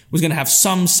Rangnick was going to have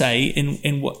some say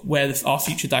in where our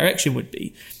future direction would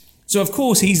be. So, of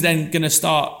course, he's then going to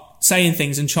start saying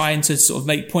things and trying to sort of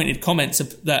make pointed comments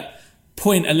that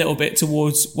point a little bit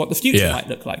towards what the future might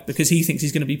look like, because he thinks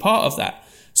he's going to be part of that.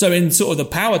 So in sort of the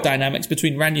power dynamics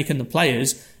between Rangnick and the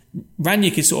players,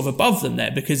 Rangnick is sort of above them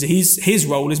there, because his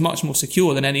role is much more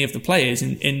secure than any of the players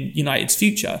in United's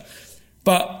future.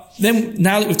 But then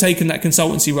now that we've taken that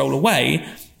consultancy role away,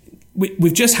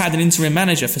 we've just had an interim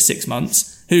manager for 6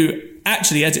 months who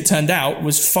actually, as it turned out,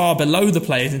 was far below the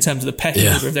players in terms of the pecking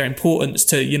order of their importance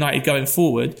to United going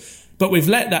forward. But we've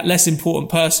let that less important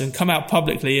person come out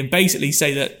publicly and basically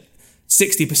say that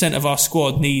 60% of our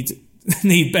squad need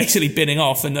basically bidding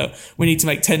off, and that we need to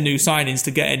make 10 new signings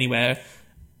to get anywhere.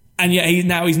 And yet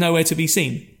he's nowhere to be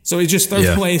seen. So he's just thrown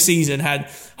away a season, had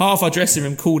half our dressing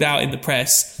room called out in the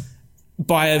press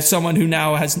by someone who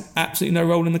now has absolutely no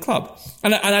role in the club.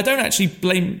 And I don't actually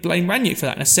blame Rangnick for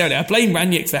that necessarily. I blame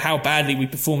Rangnick for how badly we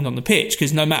performed on the pitch,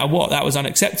 because no matter what, that was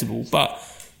unacceptable. But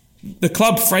the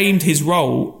club framed his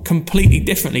role completely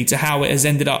differently to how it has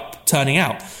ended up turning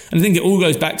out. And I think it all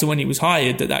goes back to when he was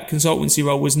hired, that consultancy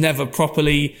role was never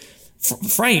properly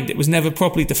framed. It was never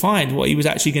properly defined what he was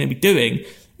actually going to be doing.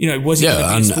 Was he going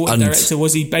to be a sporting director?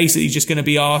 Was he basically just going to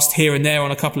be asked here and there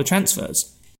on a couple of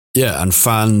transfers? Yeah, and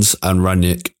fans and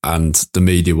Rangnick and the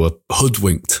media were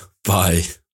hoodwinked by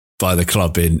the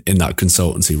club in that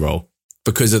consultancy role.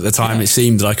 Because at the time it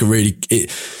seemed like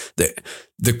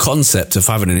the concept of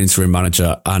having an interim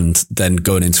manager and then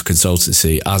going into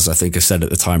consultancy, as I think I said at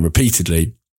the time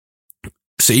repeatedly,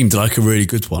 seemed like a really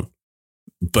good one.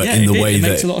 But it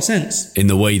makes a lot of sense. In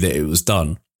the way that it was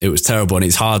done, it was terrible. And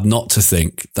it's hard not to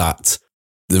think that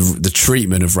the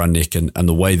treatment of Rangnick and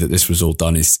the way that this was all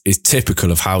done is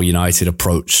typical of how United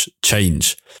approach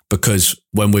change. Because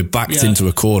when we're backed into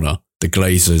a corner, the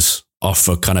Glazers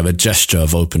offer kind of a gesture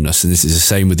of openness. And this is the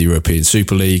same with the European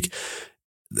Super League.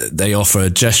 They offer a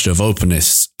gesture of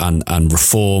openness and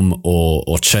reform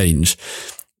or change,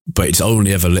 but it's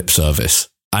only ever lip service,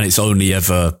 and it's only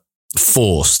ever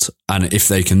forced. And if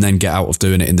they can then get out of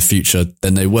doing it in the future,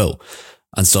 then they will.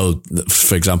 And so,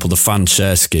 for example, the fan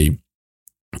share scheme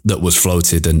that was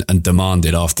floated and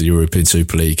demanded after the European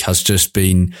Super League has just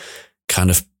been kind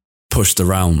of pushed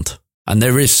around. And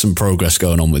there is some progress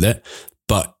going on with it,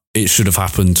 but it should have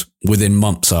happened within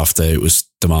months after it was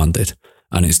demanded,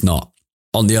 and it's not.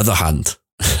 On the other hand,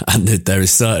 and there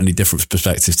is certainly different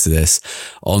perspectives to this,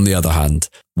 on the other hand,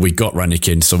 we got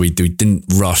Rangnick in, so we didn't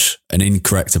rush an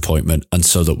incorrect appointment, and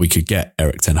so that we could get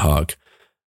Erik ten Hag.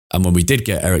 And when we did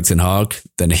get Erik ten Hag,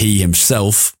 then he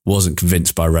himself wasn't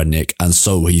convinced by Rangnick, and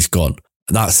so he's gone.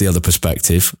 That's the other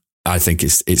perspective. I think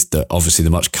it's obviously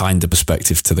the much kinder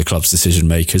perspective to the club's decision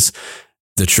makers.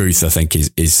 The truth, I think,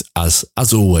 is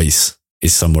as always,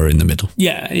 is somewhere in the middle.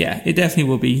 Yeah, it definitely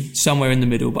will be somewhere in the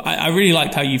middle. But I really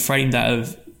liked how you framed that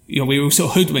of, we were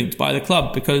sort of hoodwinked by the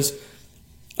club, because,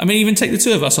 I mean, even take the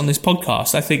two of us on this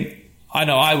podcast.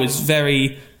 I was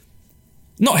very,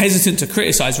 not hesitant to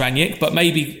criticise Rangnick, but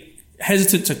maybe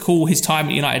hesitant to call his time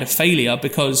at United a failure,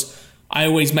 because I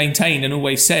always maintained and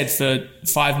always said for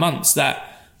 5 months that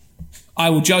I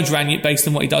will judge Rangnick based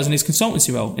on what he does in his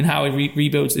consultancy role and how he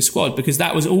rebuilds this squad, because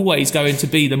that was always going to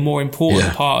be the more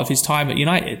important part of his time at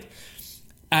United.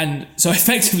 And so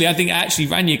effectively, I think actually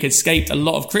Rangnick escaped a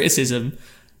lot of criticism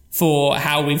for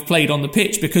how we've played on the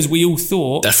pitch, because we all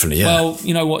thought, well,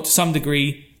 you know what, to some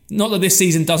degree, not that this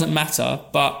season doesn't matter,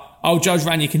 but I'll judge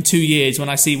Rangnick in 2 years when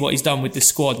I see what he's done with this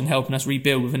squad and helping us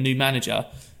rebuild with a new manager.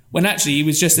 When actually he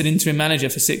was just an interim manager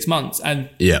for 6 months, and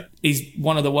he's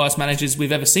one of the worst managers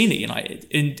we've ever seen at United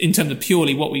in terms of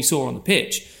purely what we saw on the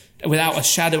pitch, without a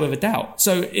shadow of a doubt.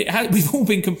 So we've all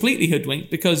been completely hoodwinked,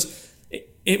 because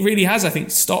it really has, I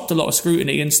think, stopped a lot of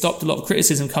scrutiny and stopped a lot of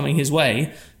criticism coming his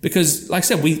way. Because, like I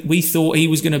said, we thought he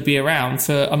was going to be around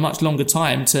for a much longer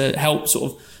time to help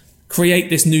sort of create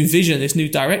this new vision, this new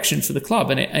direction for the club,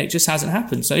 and it just hasn't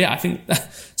happened. So yeah, I think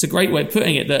it's a great way of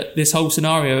putting it, that this whole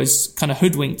scenario has kind of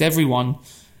hoodwinked everyone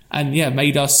and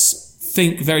made us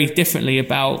think very differently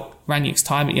about Rangnick's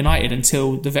time at United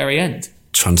until the very end.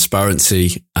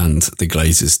 Transparency and the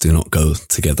Glazers do not go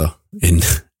together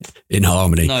in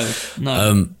harmony.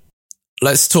 No.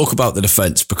 Let's talk about the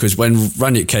defence, because when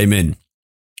Rangnick came in,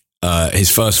 his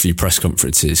first few press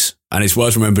conferences, and it's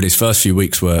worth remembering his first few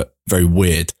weeks were very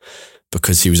weird,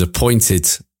 because he was appointed,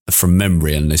 from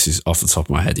memory, and this is off the top of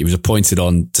my head, he was appointed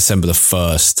on December the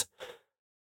 1st,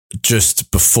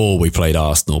 just before we played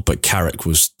Arsenal, but Carrick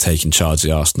was taking charge of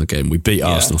the Arsenal game. We beat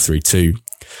Arsenal 3-2.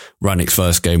 Rangnick's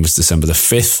first game was December the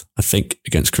 5th, I think,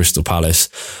 against Crystal Palace.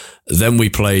 Then we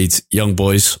played Young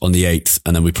Boys on the 8th,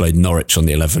 and then we played Norwich on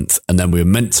the 11th, and then we were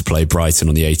meant to play Brighton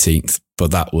on the 18th,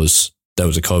 but there was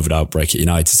a COVID outbreak at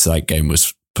United, so that game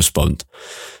was postponed.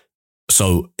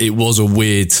 So it was a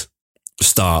weird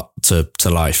start to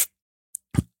life,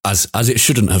 as it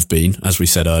shouldn't have been, as we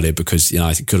said earlier, because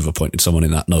United could have appointed someone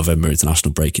in that November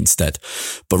international break instead.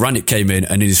 But Rangnick came in,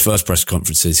 and in his first press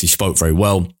conferences, he spoke very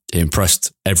well. He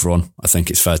impressed everyone, I think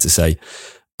it's fair to say.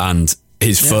 And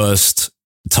his first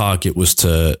target was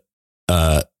to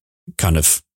kind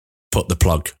of put the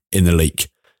plug in the league,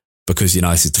 because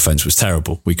United's defence was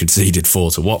terrible. We conceded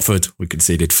 4 to Watford. We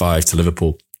conceded 5 to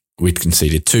Liverpool. We'd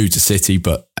conceded 2 to City,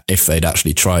 but if they'd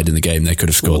actually tried in the game, they could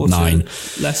have scored 9.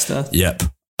 Leicester. Yep.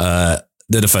 The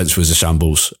defence was a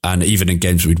shambles. And even in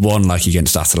games we'd won, like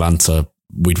against Atalanta,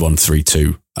 we'd won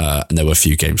 3-2. And there were a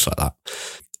few games like that.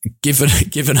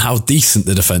 Given how decent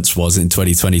the defence was in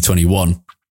 2020-21,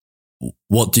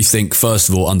 what do you think, first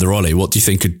of all, under Ole, what do you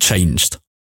think had changed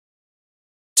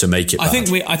to make it bad?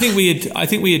 I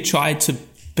think we had tried to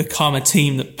become a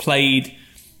team that played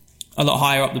a lot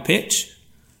higher up the pitch,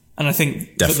 and I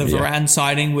think the Varane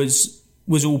signing was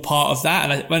all part of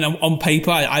that. And on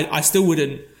paper, I still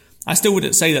wouldn't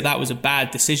say that was a bad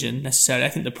decision necessarily. I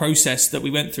think the process that we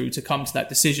went through to come to that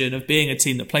decision of being a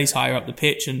team that plays higher up the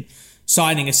pitch and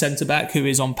signing a centre back who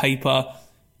is on paper,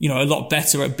 a lot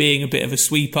better at being a bit of a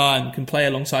sweeper and can play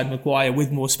alongside Maguire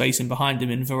with more space in behind him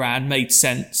in Varane made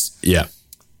sense. Yeah.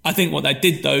 I think what that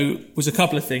did, though, was a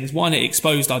couple of things. One, it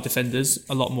exposed our defenders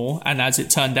a lot more. And as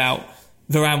it turned out,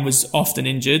 Varane was often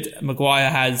injured.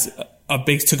 Maguire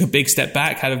took a big step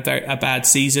back, had a bad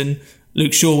season.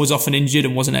 Luke Shaw was often injured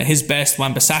and wasn't at his best.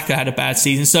 Wan-Bissaka had a bad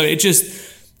season. So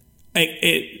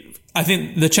I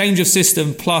think the change of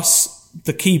system plus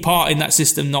the key part in that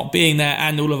system not being there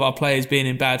and all of our players being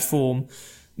in bad form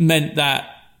meant that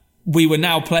we were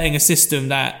now playing a system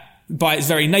that by its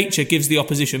very nature gives the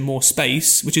opposition more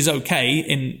space, which is okay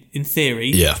in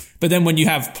theory. Yeah. But then when you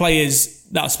have players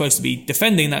that are supposed to be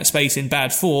defending that space in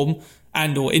bad form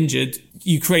and or injured,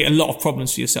 you create a lot of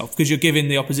problems for yourself, because you're giving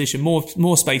the opposition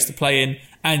more space to play in,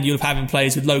 and you're having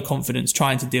players with low confidence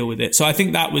trying to deal with it. So I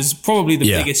think that was probably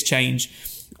the biggest change.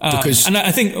 And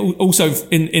I think also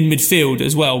in midfield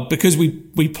as well, because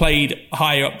we played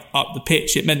higher up the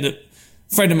pitch, it meant that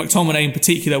Fred and McTominay in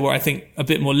particular were, I think, a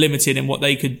bit more limited in what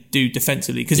they could do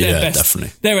defensively, because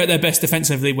they're at their best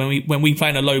defensively when we play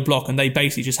in a low block, and they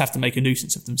basically just have to make a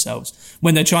nuisance of themselves.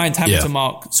 When they're trying to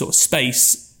mark sort of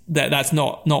space, that's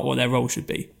not what their role should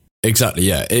be. Exactly,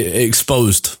 yeah. It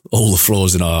exposed all the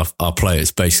flaws in our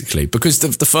players, basically, because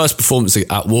the first performance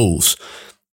at Wolves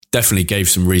definitely gave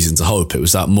some reason to hope. It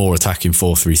was that more attacking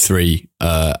 4-3-3,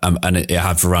 and it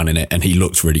had Varane in it, and he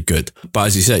looked really good. But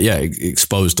as you said, it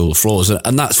exposed all the flaws,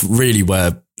 and that's really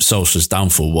where Solskjaer's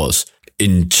downfall was,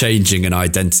 in changing the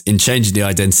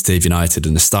identity of United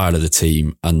and the style of the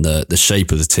team and the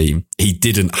shape of the team. He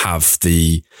didn't have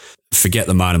forget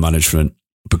the minor management,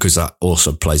 because that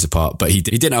also plays a part, but he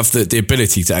didn't have the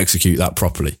ability to execute that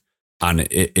properly, and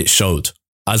it showed.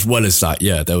 As well as that,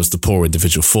 there was the poor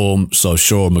individual form. So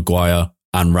Shaw, Maguire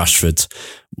and Rashford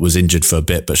was injured for a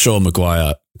bit, but Shaw and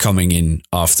Maguire coming in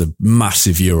after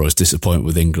massive Euros disappointment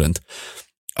with England.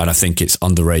 And I think it's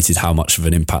underrated how much of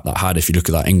an impact that had. If you look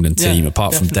at that England team,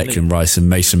 apart from Declan Rice and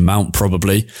Mason Mount,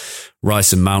 probably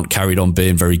Rice and Mount carried on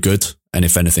being very good, and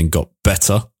if anything got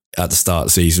better. at the start of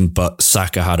the season, but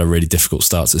Saka had a really difficult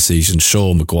start to the season.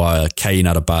 Shaw, Maguire, Kane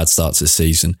had a bad start to the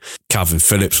season. Calvin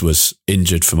Phillips was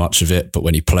injured for much of it, but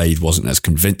when he played, wasn't as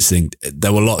convincing.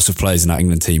 There were lots of players in that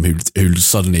England team who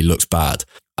suddenly looks bad,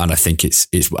 and I think it's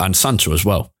and Sancho as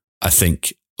well, I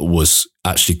think was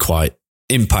actually quite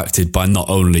impacted by not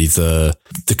only the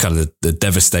kind of the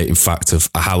devastating fact of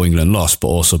how England lost, but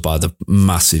also by the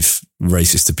massive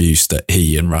racist abuse that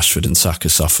he and Rashford and Saka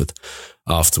suffered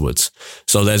afterwards.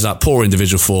 So there's that poor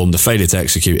individual form, the failure to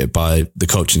execute it by the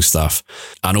coaching staff,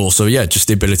 and also, just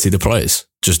the ability of the players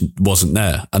just wasn't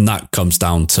there. And that comes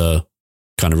down to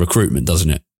kind of recruitment, doesn't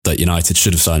it? That United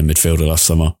should have signed a midfielder last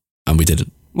summer and we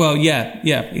didn't. Well, yeah,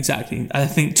 exactly. I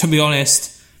think, to be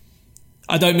honest,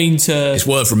 I don't mean to... It's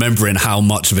worth remembering how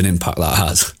much of an impact that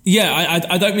has. Yeah,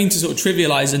 I don't mean to sort of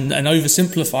trivialise and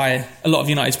oversimplify a lot of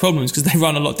United's problems, because they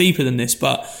run a lot deeper than this,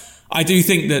 but I do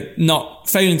think that not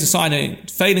failing to sign a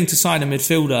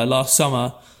midfielder last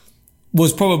summer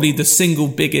was probably the single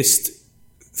biggest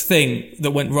thing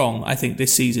that went wrong, I think,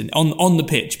 this season, on the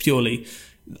pitch purely.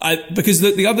 Because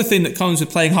the other thing that comes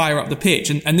with playing higher up the pitch,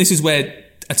 and this is where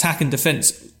attack and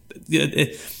defence...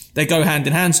 they go hand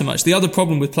in hand so much. The other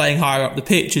problem with playing higher up the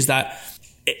pitch is that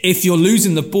if you're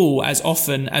losing the ball as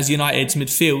often as United's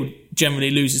midfield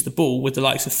generally loses the ball, with the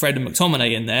likes of Fred and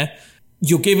McTominay in there,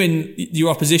 you're giving your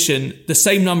opposition the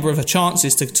same number of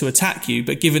chances to attack you,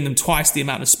 but giving them twice the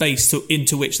amount of space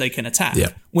into which they can attack. Yeah.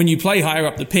 When you play higher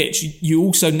up the pitch, you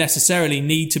also necessarily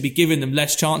need to be giving them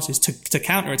less chances to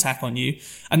counter-attack on you.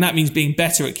 And that means being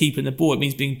better at keeping the ball. It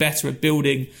means being better at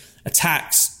building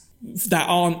attacks that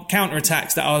aren't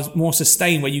counter-attacks, that are more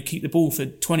sustained, where you keep the ball for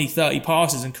 20, 30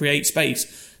 passes and create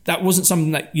space. That wasn't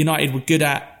something that United were good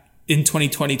at in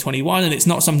 2020-21, and it's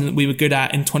not something that we were good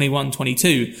at in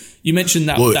 21-22. You mentioned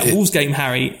that Wolves game,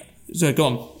 Harry. So go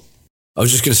on. I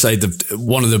was just going to say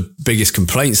one of the biggest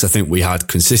complaints I think we had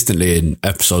consistently in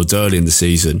episodes early in the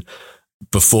season,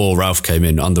 before Ralph came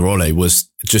in under Ole,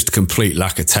 was just a complete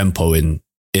lack of tempo in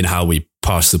how we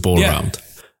pass the ball around.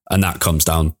 And that comes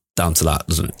down to that,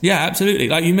 doesn't it? Yeah, absolutely.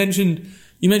 Like you mentioned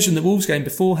the Wolves game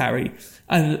before, Harry,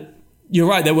 and you're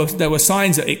right. There were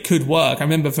signs that it could work. I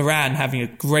remember Varane having a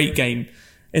great game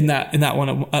in that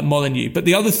one at Molineux. But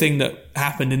the other thing that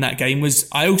happened in that game was,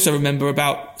 I also remember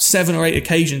about 7 or 8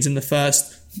 occasions in the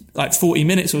first 40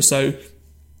 minutes or so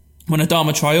when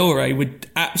Adama Traore would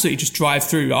absolutely just drive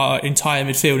through our entire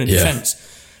midfield and defence.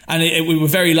 And we were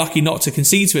very lucky not to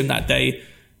concede to him that day,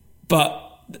 but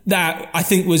that, I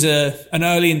think, was an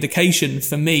early indication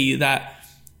for me that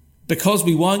because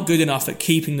we weren't good enough at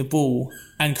keeping the ball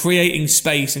and creating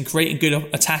space and creating good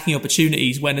attacking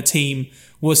opportunities when a team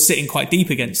was sitting quite deep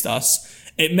against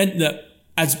us, it meant that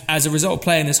as a result of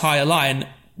playing this higher line,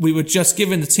 we were just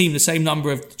giving the team the same number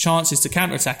of chances to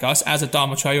counter-attack us, as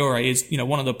Adama Traore is,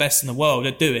 one of the best in the world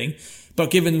at doing,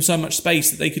 but giving them so much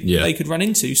space that they could run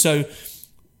into. So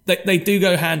they do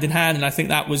go hand in hand, and I think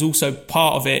that was also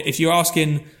part of it. If you're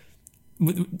asking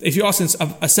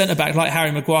a centre-back like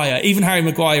Harry Maguire, even Harry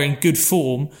Maguire in good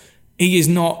form, he is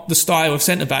not the style of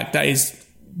centre-back that is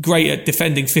great at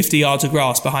defending 50 yards of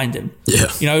grass behind him.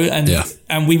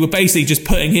 And we were basically just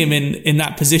putting him in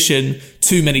that position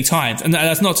too many times. And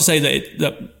that's not to say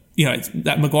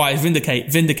that Maguire is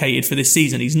vindicated for this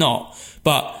season. He's not.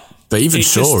 But even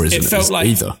Shaw isn't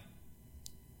either.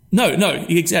 No,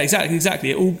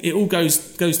 exactly. It all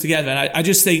goes together, and I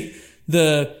just think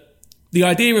the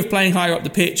idea of playing higher up the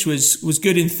pitch was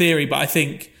good in theory, but I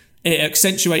think it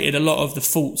accentuated a lot of the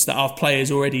faults that our players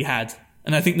already had,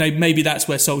 and I think maybe that's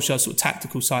where Solskjaer's sort of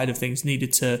tactical side of things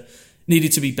needed to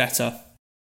be better.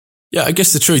 Yeah, I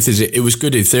guess the truth is it was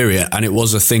good in theory, and it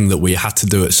was a thing that we had to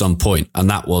do at some point, and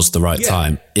that was the right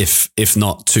time, if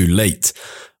not too late.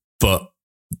 But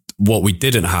what we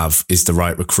didn't have is the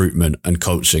right recruitment and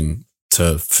coaching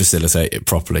to facilitate it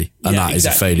properly. And that is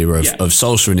a failure of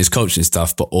Solskjaer and his coaching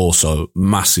staff, but also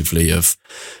massively of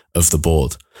the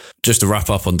board. Just to wrap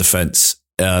up on defence,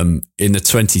 in the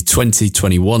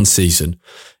 2020-21 season,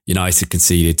 United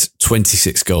conceded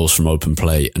 26 goals from open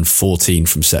play and 14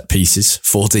 from set pieces.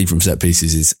 14 from set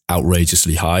pieces is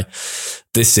outrageously high.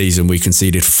 This season, we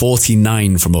conceded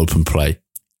 49 from open play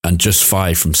and just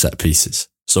 5 from set pieces.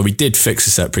 So we did fix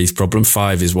the set piece problem.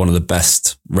 5 is one of the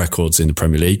best records in the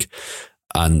Premier League.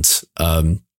 And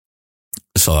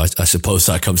so I suppose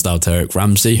that comes down to Eric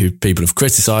Ramsey, who people have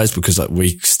criticised because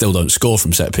we still don't score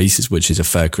from set pieces, which is a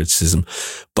fair criticism.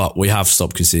 But we have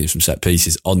stopped conceding from set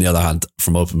pieces. On the other hand,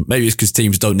 from open, maybe it's because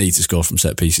teams don't need to score from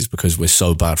set pieces because we're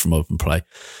so bad from open play.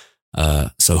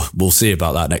 So we'll see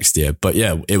about that next year. But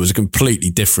yeah, it was a completely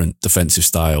different defensive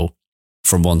style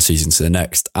from one season to the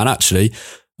next. And actually,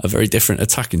 a very different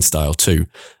attacking style too.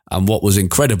 And what was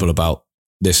incredible about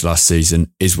this last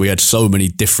season is we had so many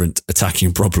different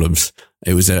attacking problems.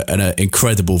 It was an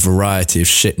incredible variety of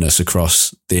shitness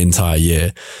across the entire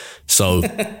year. So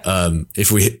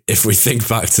if we think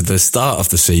back to the start of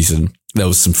the season, there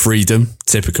was some freedom,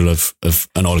 typical of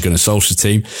an Ole Gunnar Solskjaer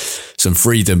team, some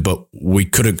freedom, but we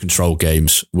couldn't control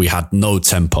games. We had no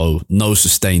tempo, no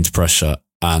sustained pressure,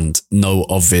 and no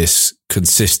obvious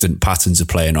consistent patterns of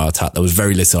play in our attack. There was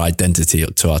very little identity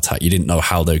to our attack. You didn't know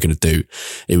how they were going to do.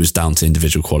 It was down to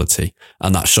individual quality.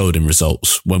 And that showed in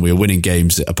results. When we were winning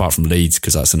games, apart from Leeds,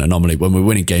 because that's an anomaly, when we were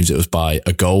winning games, it was by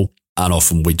a goal. And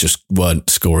often we just weren't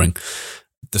scoring,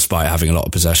 despite having a lot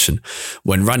of possession.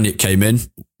 When Rangnick came in,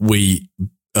 we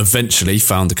eventually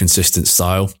found a consistent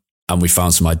style, and we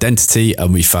found some identity,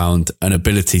 and we found an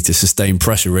ability to sustain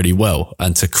pressure really well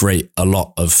and to create a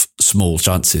lot of small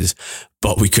chances,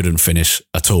 but we couldn't finish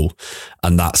at all.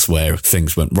 And that's where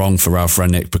things went wrong for Ralf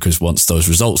Rangnick, because once those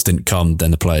results didn't come,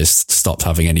 then the players stopped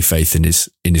having any faith in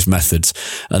his methods.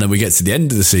 And then we get to the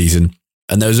end of the season,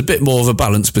 and there was a bit more of a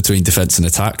balance between defence and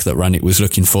attack that Rangnick was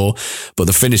looking for, but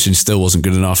the finishing still wasn't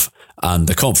good enough, and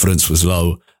the confidence was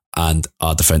low, and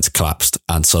our defence collapsed.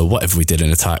 And so whatever we did in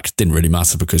attack didn't really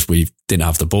matter, because we didn't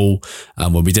have the ball.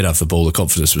 And when we did have the ball, the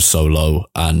confidence was so low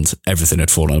and everything had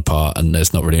fallen apart, and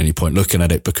there's not really any point looking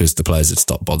at it because the players had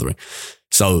stopped bothering.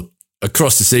 So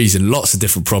across the season, lots of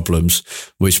different problems,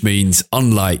 which means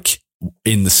unlike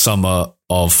in the summer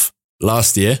of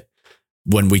last year,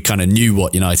 when we kind of knew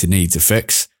what United needed to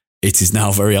fix, it is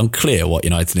now very unclear what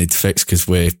United need to fix, because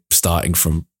we're starting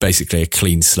from basically a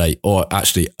clean slate, or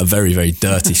actually a very, very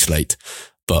dirty slate,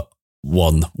 but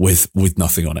one with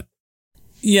nothing on it.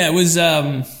 Yeah, it was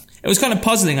kind of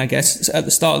puzzling, I guess, at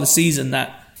the start of the season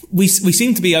that we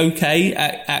seemed to be okay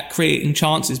at creating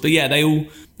chances, but yeah,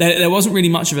 there wasn't really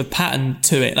much of a pattern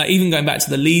to it. Like even going back to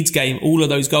the Leeds game, all of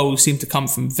those goals seemed to come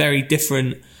from very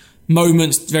different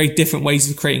moments, very different ways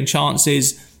of creating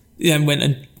chances. Then went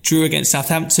and drew against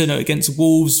Southampton or against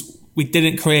Wolves. We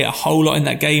didn't create a whole lot in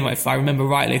that game. If I remember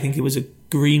rightly, I think it was a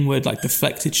Greenwood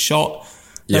deflected shot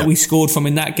that we scored from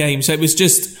in that game. So it was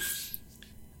just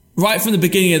right from the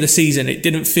beginning of the season, it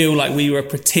didn't feel like we were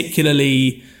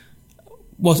particularly,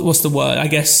 what's the word? I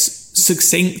guess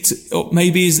succinct, or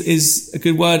maybe is a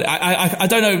good word. I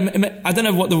don't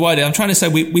know what the word is. I'm trying to say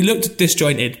we looked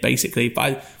disjointed, basically.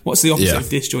 But what's the opposite of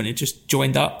disjointed? Just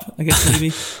joined up, I guess,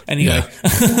 maybe. Anyway,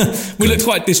 we looked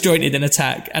quite disjointed in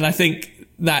attack, and I think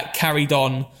that carried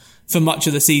on for much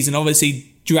of the season.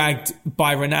 Obviously dragged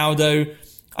by Ronaldo.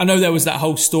 I know there was that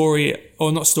whole story,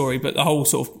 or not story, but the whole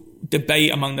sort of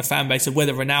debate among the fan base of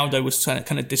whether Ronaldo was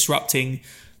kind of disrupting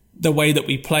the way that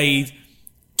we played.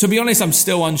 To be honest, I'm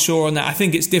still unsure on that. I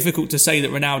think it's difficult to say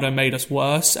that Ronaldo made us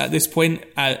worse at this point.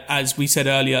 As we said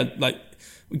earlier,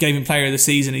 we gave him player of the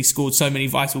season. He scored so many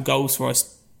vital goals for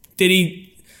us. Did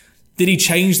he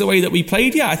change the way that we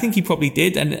played? Yeah, I think he probably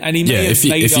did. And he may have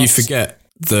made us... If you forget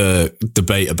the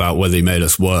debate about whether he made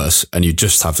us worse, and you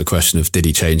just have the question of did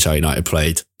he change how United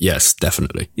played? Yes,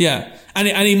 definitely. Yeah, and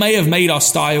he may have made our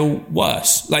style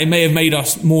worse. He may have made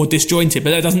us more disjointed,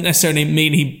 but that doesn't necessarily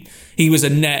mean he was a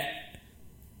net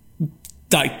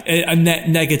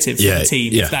negative for the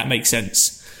team, if that makes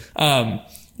sense.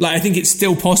 I think it's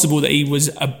still possible that he was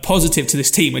a positive to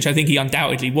this team, which I think he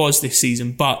undoubtedly was this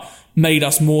season, but made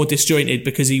us more disjointed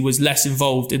because he was less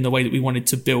involved in the way that we wanted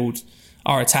to build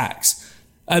our attacks.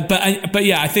 But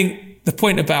yeah, I think the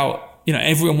point about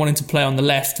everyone wanting to play on the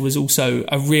left was also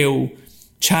a real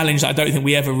challenge that I don't think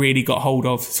we ever really got hold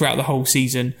of throughout the whole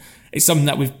season. It's something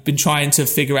that we've been trying to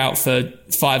figure out for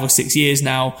 5 or 6 years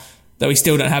now, though we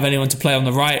still don't have anyone to play on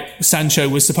the right. Sancho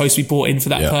was supposed to be brought in for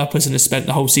that purpose and has spent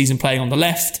the whole season playing on the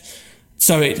left.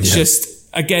 So it's just,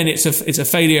 again, it's a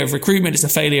failure of recruitment. It's a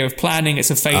failure of planning.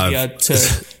 It's a failure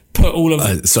to put all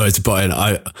of... sorry to butt in.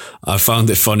 I found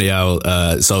it funny how...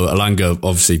 so Elanga,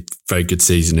 obviously, very good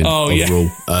season overall.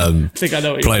 I think I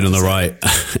know what playing on the right.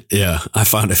 Yeah, I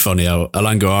found it funny how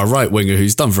Elanga, our right winger,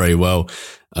 who's done very well,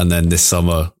 and then this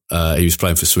summer... he was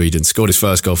playing for Sweden, scored his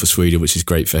first goal for Sweden, which is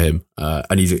great for him.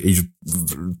 And he's a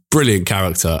brilliant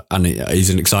character, and he's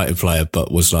an exciting player,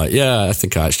 but was like, I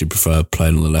think I actually prefer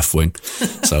playing on the left wing.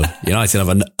 So United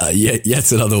have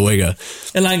yet another winger.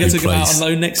 Elanga took him out on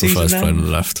loan next season prefers playing on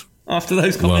the left. After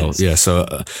those comments. Well, so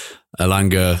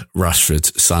Elanga,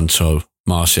 Rashford, Sancho,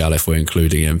 Martial, if we're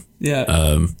including him.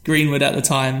 Yeah. Greenwood at the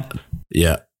time.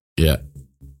 Yeah.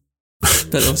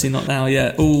 But obviously not now,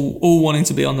 all wanting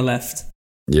to be on the left.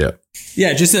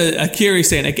 Yeah, just a curious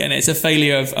thing. Again, it's a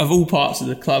failure of all parts of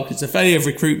the club. It's a failure of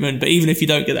recruitment, but even if you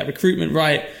don't get that recruitment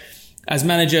right, as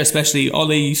manager, especially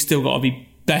Ollie, you still got to be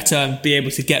better and be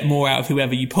able to get more out of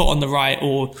whoever you put on the right,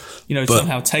 or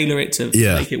somehow tailor it to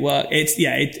make it work.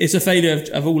 It's a failure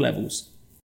of all levels.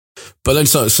 But then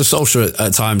so Solskjaer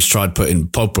at times tried putting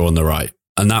Pogba on the right,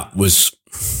 and that was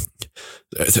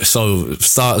so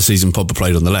start of the season Pogba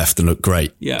played on the left and looked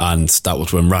great, and that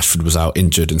was when Rashford was out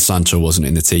injured and Sancho wasn't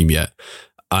in the team yet.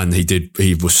 And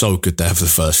he was so good there for the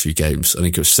first few games. I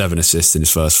think it was 7 assists in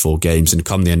his first 4 games. And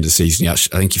come the end of the season, I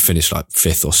think he finished like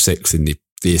 5th or 6th in the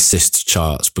assist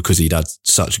charts because he'd had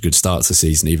such a good start to the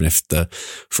season, even if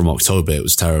from October it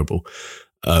was terrible.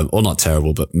 Or not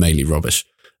terrible, but mainly rubbish.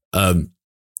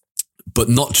 But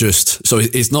not just, so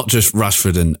it's not just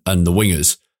Rashford and the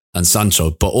wingers and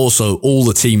Sancho, but also all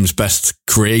the team's best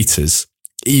creators,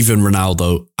 even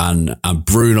Ronaldo and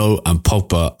Bruno and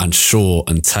Pogba and Shaw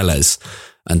and Telles.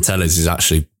 And Telles is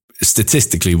actually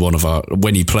statistically one of our,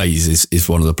 when he plays, is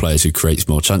one of the players who creates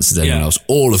more chances than anyone else.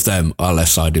 All of them are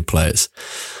left-sided players.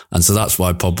 And so that's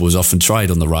why Pogba was often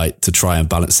tried on the right to try and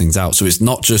balance things out. So it's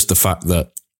not just the fact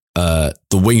that the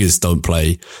wingers don't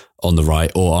play on the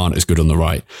right or aren't as good on the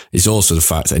right. It's also the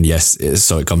fact, and yes,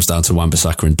 so it comes down to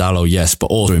Wan-Bissaka and Dalot, yes, but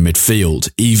also in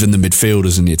midfield, even the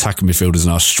midfielders and the attacking midfielders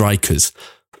and our strikers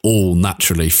all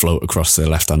naturally float across the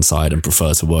left-hand side and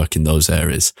prefer to work in those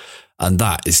areas. And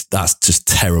that's just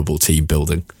terrible team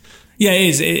building. Yeah,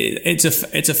 it is.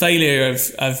 It's a failure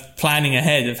of planning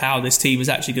ahead of how this team is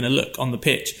actually going to look on the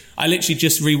pitch. I literally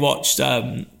just rewatched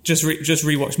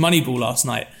Moneyball last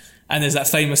night, and there's that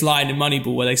famous line in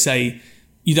Moneyball where they say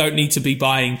you don't need to be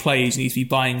buying players, you need to be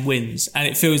buying wins. And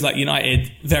it feels like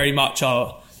United very much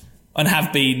are and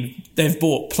have been. They've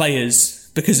bought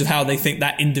players because of how they think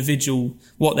that individual,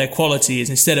 what their quality is,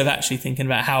 instead of actually thinking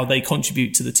about how they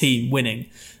contribute to the team winning.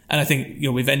 And I think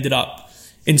we've ended up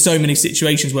in so many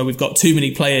situations where we've got too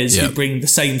many players who bring the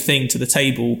same thing to the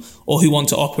table, or who want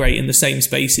to operate in the same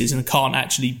spaces and can't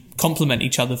actually complement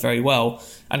each other very well.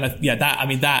 And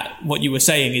that what you were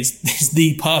saying is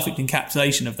the perfect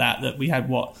encapsulation of that. That we had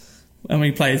how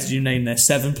many players did you name there?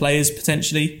 7 players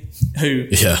potentially who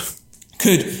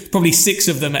could, probably 6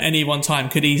 of them at any one time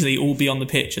could easily all be on the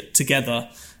pitch together,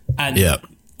 and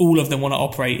all of them want to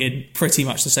operate in pretty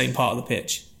much the same part of the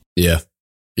pitch. Yeah.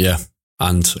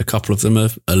 And a couple of them are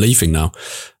leaving now,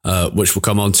 which we'll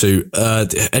come on to.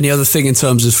 Any other thing in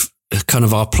terms of kind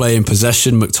of our play in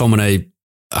possession? McTominay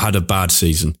had a bad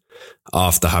season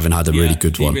after having had a really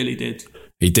good one. He really did.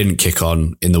 He didn't kick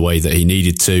on in the way that he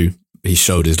needed to. He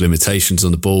showed his limitations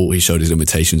on the ball. He showed his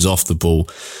limitations off the ball.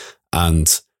 And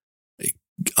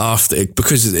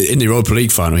because in the Europa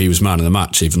League final, he was man of the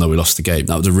match, even though we lost the game.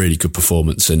 That was a really good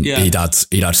performance. And he'd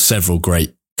had several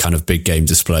great kind of big game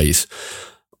displays.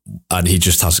 And he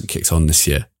just hasn't kicked on this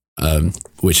year,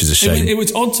 which is a shame. It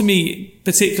was odd to me,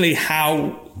 particularly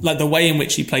how, like, the way in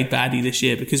which he played badly this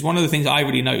year, because one of the things I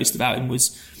really noticed about him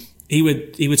was he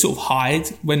would sort of hide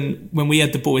when we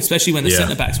had the ball, especially when the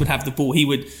centre-backs would have the ball.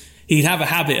 He'd have a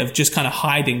habit of just kind of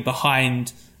hiding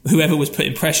behind whoever was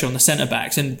putting pressure on the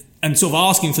centre-backs and sort of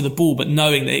asking for the ball, but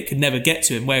knowing that it could never get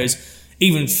to him. Whereas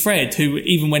even Fred, who,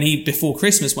 even before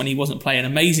Christmas, when he wasn't playing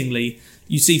amazingly,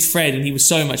 you see Fred, and he was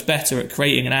so much better at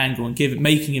creating an angle and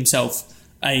making himself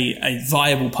a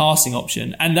viable passing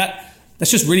option. And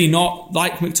that's just really not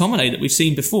like McTominay that we've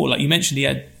seen before. Like you mentioned, he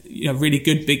had really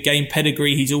good big game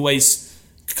pedigree. He's always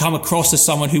come across as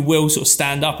someone who will sort of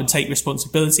stand up and take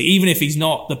responsibility, even if he's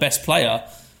not the best player.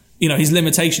 His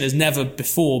limitation has never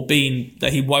before been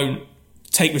that he won't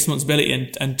take responsibility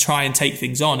and try and take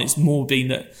things on. It's more been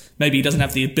that maybe he doesn't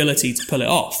have the ability to pull it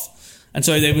off. And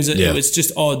so it was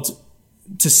just odd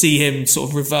to see him sort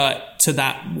of revert to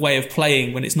that way of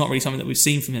playing when it's not really something that we've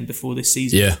seen from him before this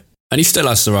season. Yeah. And he still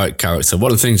has the right character.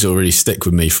 One of the things that will really stick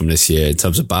with me from this year in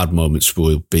terms of bad moments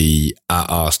will be at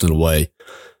Arsenal away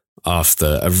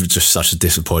after just such a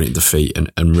disappointing defeat and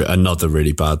another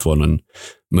really bad one. And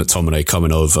McTominay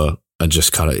coming over and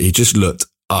he just looked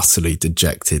utterly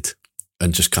dejected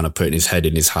and just kind of putting his head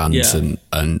in his hands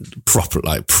and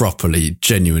properly,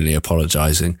 genuinely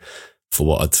apologising for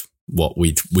what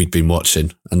we'd been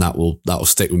watching, and that will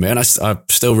stick with me. And I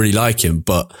still really like him,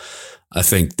 but I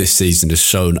think this season has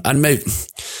shown, and maybe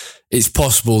it's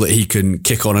possible that he can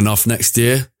kick on enough next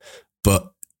year,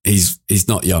 but he's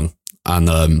not young, and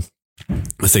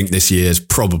I think this year has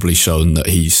probably shown that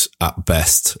he's at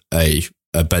best a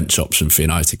bench option for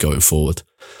United going forward.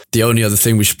 The only other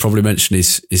thing we should probably mention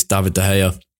is David De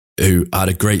Gea, who had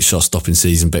a great shot-stopping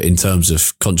season, but in terms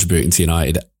of contributing to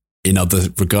United in other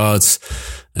regards,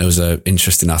 there was an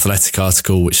interesting Athletic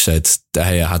article which said De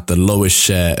Gea had the lowest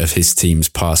share of his team's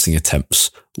passing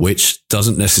attempts, which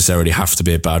doesn't necessarily have to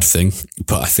be a bad thing,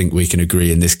 but I think we can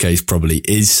agree in this case probably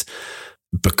is.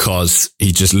 because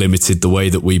he just limited the way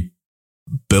that we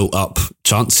built up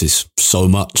chances so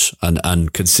much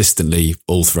and consistently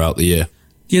all throughout the year.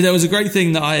 Yeah, there was a great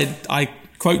thing that I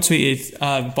quote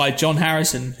tweeted by John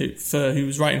Harrison, who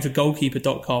was writing for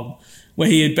goalkeeper.com, where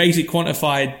he had basically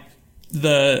quantified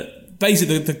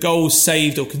the goals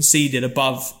saved or conceded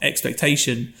above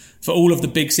expectation for all of the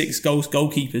big six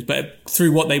goalkeepers, but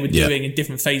through what they were doing in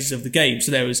different phases of the game.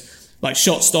 So there was like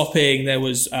shot stopping, there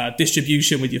was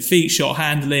distribution with your feet, shot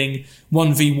handling,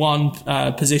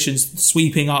 1v1 positions,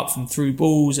 sweeping up from through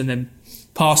balls, and then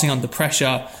passing under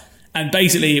pressure. And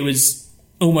basically it was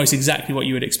almost exactly what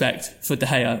you would expect for De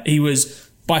Gea. He was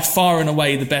by far and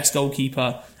away the best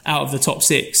goalkeeper out of the top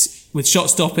six with shot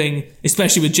stopping,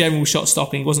 especially with general shot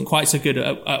stopping. He wasn't quite so good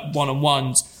at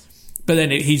one-on-ones, but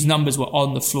then his numbers were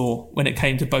on the floor when it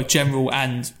came to both general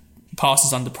and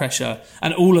passes under pressure.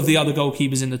 And all of the other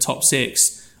goalkeepers in the top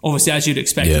six, obviously as you'd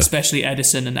expect, especially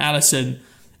Ederson and Alisson,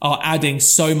 are adding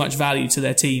so much value to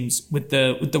their teams with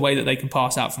the way that they can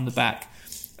pass out from the back.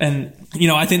 And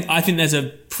I think there's a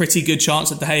pretty good chance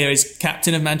that De Gea is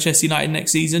captain of Manchester United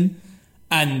next season.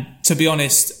 And to be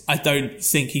honest, I don't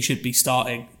think he should be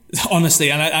starting, honestly.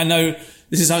 And I know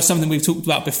this is something we've talked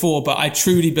about before, but I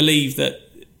truly believe that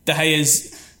De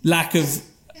Gea's lack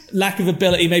of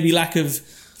ability, maybe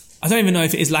I don't even know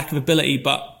if it is lack of ability,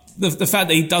 but the fact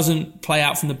that he doesn't play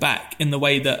out from the back in the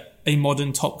way that a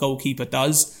modern top goalkeeper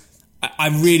does, I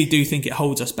really do think it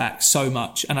holds us back so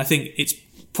much. And I think it's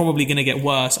probably going to get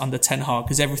worse under Ten Hag,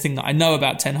 because everything that I know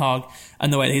about Ten Hag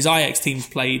and the way that his Ajax team's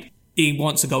played, he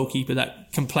wants a goalkeeper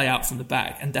that can play out from the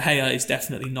back, and De Gea is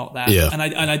definitely not that. Yeah. And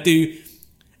I do.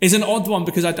 It's an odd one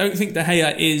because I don't think De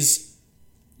Gea is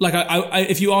like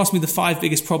if you ask me the 5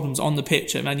 biggest problems on the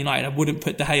pitch at Man United, I wouldn't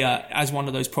put De Gea as one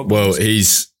of those problems.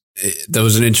 Well, there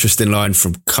was an interesting line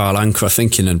from Carl Anker, I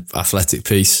think, in an Athletic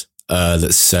piece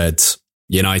that said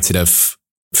United have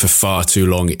for far too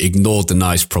long ignored the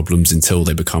nice problems until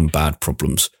they become bad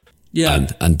problems. Yeah,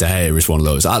 and De Gea is one of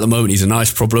those. At the moment, he's a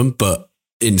nice problem, but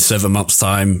in 7 months'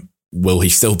 time, will he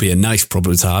still be a nice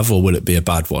problem to have, or will it be a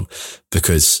bad one?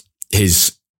 Because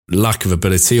his lack of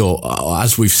ability, or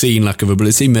as we've seen, lack of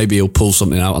ability, maybe he'll pull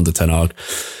something out under Ten Hag,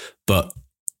 but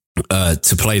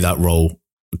to play that role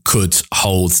could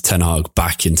hold Ten Hag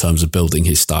back in terms of building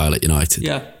his style at United.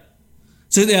 Yeah.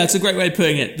 So yeah, it's a great way of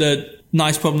putting it. The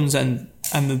nice problems and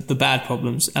the bad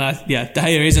problems. And De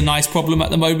Gea is a nice problem at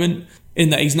the moment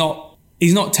in that he's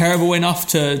not terrible enough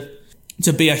to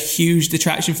be a huge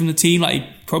detraction from the team. Like, he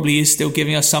probably is still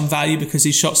giving us some value because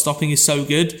his shot stopping is so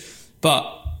good.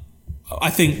 But I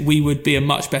think we would be a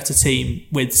much better team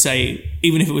with, say,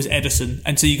 even if it was Ederson,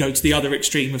 until you go to the other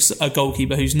extreme of a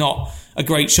goalkeeper who's not a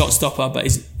great shot stopper but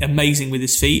is amazing with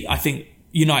his feet. I think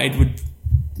United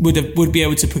would be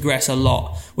able to progress a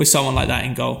lot with someone like that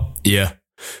in goal. Yeah.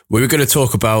 We were going to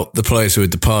talk about the players who are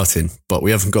departing, but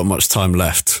we haven't got much time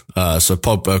left. So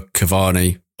Pogba,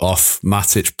 Cavani off,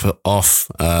 Matic off,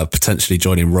 potentially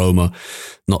joining Roma.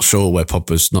 Not sure where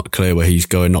Pogba's, not clear where he's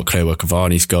going, not clear where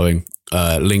Cavani's going.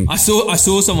 I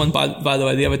saw someone by the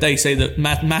way the other day say that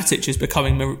Matic is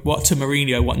becoming to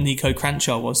Mourinho what Nico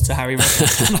Cranchar was to Harry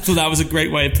Redknapp. And I thought that was a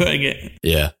great way of putting it.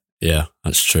 Yeah,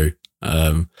 that's true.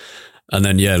 And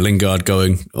then Lingard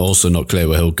going, also not clear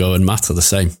where he'll go, and Mata the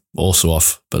same, also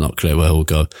off, but not clear where he'll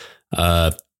go.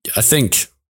 I think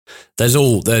there's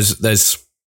less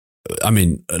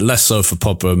so for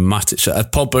Pogba and Matic.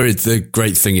 Pogba, the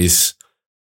great thing is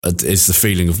the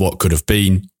feeling of what could have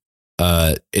been.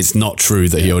 It's not true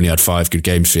that he only had 5 good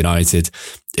games for United.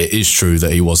 It is true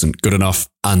that he wasn't good enough,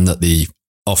 and that the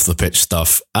off the pitch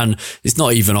stuff, and it's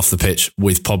not even off the pitch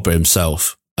with Pogba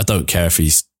himself. I don't care if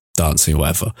he's dancing or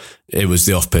whatever. It was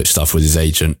the off pitch stuff with his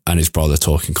agent and his brother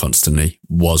talking constantly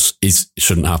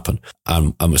shouldn't happen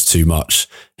and was too much.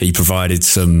 He provided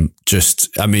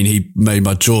he made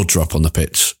my jaw drop on the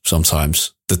pitch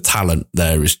sometimes. The talent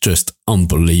there is just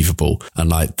unbelievable, and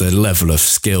like the level of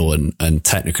skill and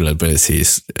technical ability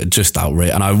is just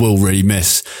outrageous. And I will really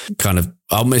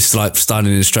I'll miss like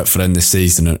standing in Stretford End this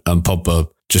season and Pogba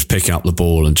just picking up the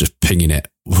ball and just pinging it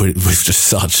with just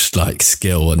such like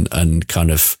skill and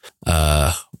kind of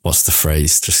what's the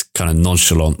phrase? Just kind of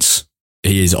nonchalance.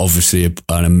 He is obviously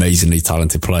an amazingly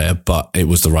talented player, but it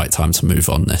was the right time to move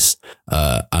on this.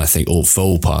 And I think for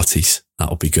all parties,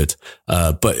 that'll be good.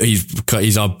 But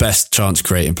he's our best chance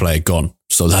creating player gone.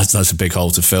 So that's a big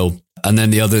hole to fill. And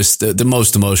then the others, the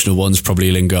most emotional ones,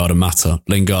 probably Lingard and Mata.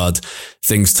 Lingard,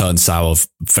 things turned sour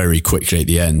very quickly at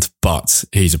the end, but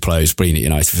he's a player who's been at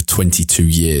United for 22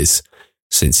 years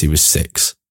since he was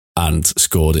 6. and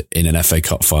scored in an FA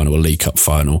Cup final, a League Cup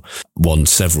final, won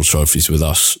several trophies with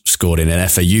us, scored in an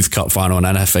FA Youth Cup final and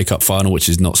an FA Cup final, which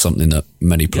is not something that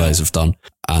many players have done.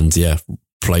 And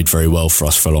played very well for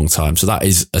us for a long time. So that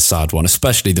is a sad one,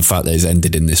 especially the fact that it's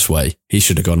ended in this way. He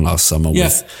should have gone last summer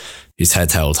with his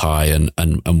head held high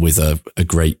and with a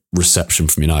great reception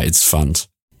from United's fans.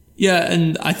 Yeah,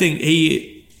 and I think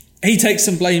he takes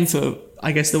some blame for,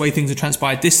 I guess, the way things have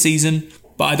transpired this season,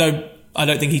 but I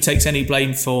don't think he takes any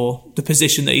blame for the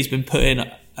position that he's been put in.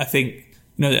 I think,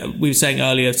 we were saying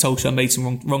earlier, Solskjaer made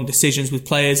some wrong decisions with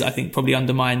players. I think probably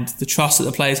undermined the trust that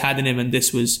the players had in him, and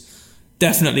this was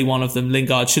definitely one of them.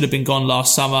 Lingard should have been gone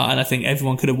last summer, and I think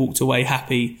everyone could have walked away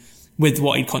happy with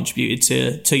what he'd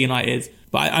contributed to United.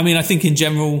 But I think in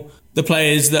general, the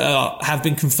players that have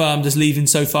been confirmed as leaving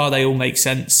so far, they all make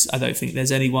sense. I don't think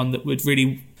there's anyone that would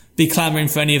really be clamouring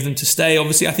for any of them to stay.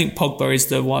 Obviously, I think Pogba is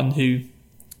the one who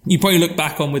you probably look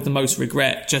back on with the most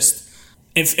regret. Just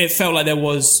it felt like there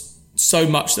was so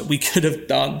much that we could have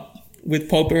done with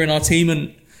Pogba in our team,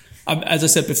 and as I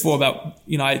said before about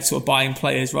United sort of buying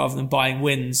players rather than buying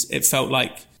wins, it felt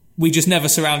like we just never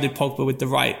surrounded Pogba with the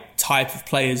right type of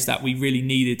players that we really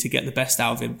needed to get the best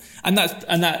out of him. And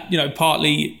that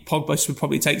partly Pogba would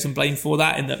probably take some blame for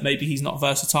that, in that maybe he's not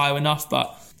versatile enough.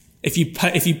 But if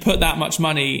you put that much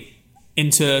money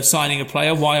into signing a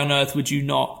player, why on earth would you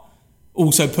not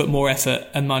also put more effort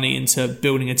and money into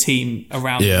building a team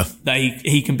around him that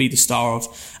he can be the star of?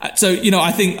 So,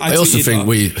 I think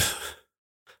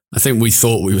I think we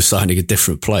thought we were signing a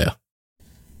different player.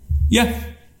 Yeah.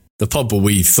 The Pogba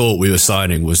we thought we were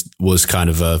signing was kind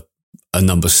of a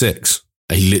number 6.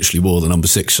 He literally wore the number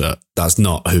 6 shirt. That's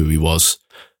not who he was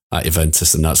at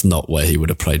Juventus, and that's not where he would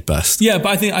have played best. Yeah, but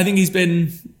I think he's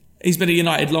been at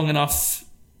United long enough.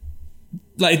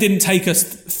 Like, it didn't take us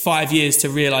 5 years to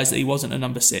realise that he wasn't a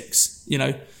number 6,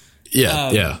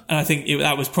 Yeah. And I think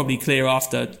that was probably clear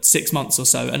after 6 months or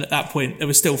so. And at that point, there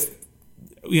was still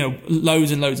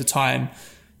loads and loads of time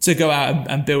to go out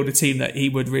and build a team that he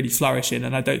would really flourish in.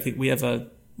 And I don't think we ever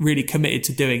really committed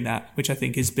to doing that, which I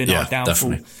think has been our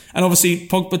downfall. Definitely. And obviously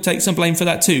Pogba takes some blame for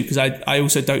that too, because I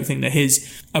also don't think that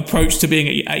his approach to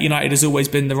being at United has always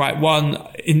been the right one.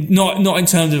 Not in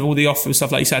terms of all the off-field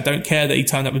stuff, like you said. I don't care that he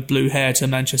turned up with blue hair to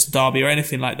Manchester Derby or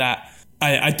anything like that.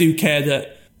 I do care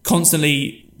that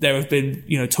constantly there have been,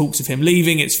 talks of him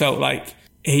leaving. It's felt like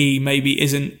he maybe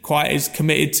isn't quite as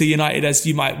committed to United as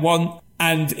you might want,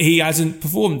 and he hasn't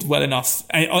performed well enough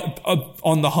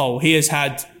on the whole. He has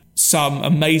had some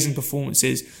amazing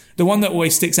performances. The one that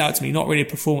always sticks out to me, not really a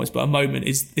performance but a moment,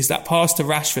 is that pass to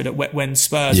Rashford when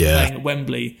Spurs were playing at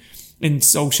Wembley in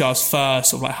Solskjaer's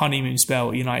first sort of like honeymoon spell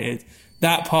at United.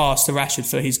 That pass to Rashford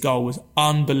for his goal was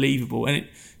unbelievable. And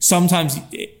sometimes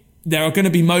there are going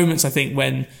to be moments, I think,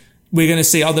 when we're going to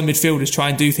see other midfielders try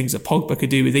and do things that Pogba could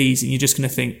do with ease, and you're just going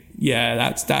to think,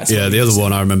 that's the other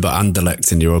one I remember,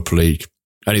 Anderlecht in the Europa League.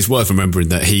 And it's worth remembering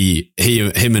that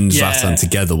him and Zlatan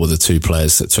together were the two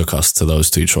players that took us to those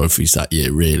 2 trophies that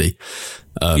year, really.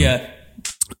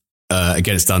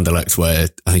 Against Anderlecht, where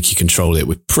I think he controlled it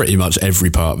with pretty much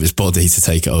every part of his body to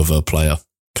take it over a player.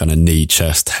 Kind of knee,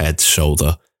 chest, head,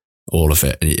 shoulder, all of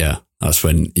it. And that's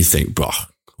when you think,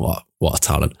 what a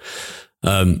talent.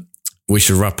 We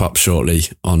should wrap up shortly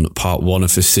on part 1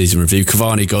 of this season review.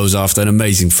 Cavani goes after an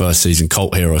amazing first season,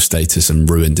 cult hero status, and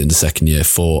ruined in the second year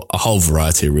for a whole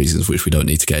variety of reasons, which we don't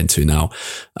need to get into now.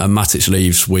 And Matic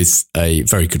leaves with a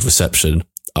very good reception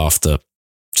after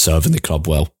serving the club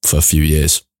well for a few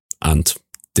years, and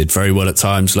did very well at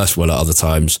times, less well at other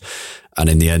times. And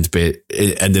in the end,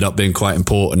 it ended up being quite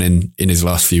important in his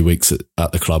last few weeks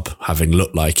at the club, having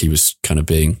looked like he was kind of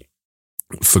being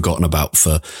forgotten about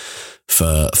for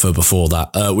before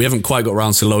that. We haven't quite got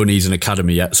around to loanees and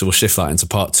academy yet, so we'll shift that into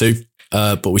part 2.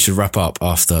 But we should wrap up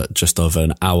after just over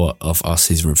an hour of our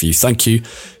season review. Thank you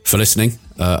for listening.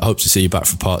 I hope to see you back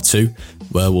for part 2,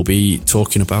 where we'll be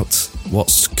talking about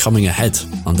what's coming ahead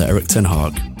under Erik ten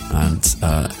Hag, and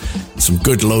some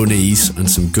good loanees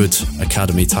and some good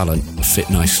academy talent fit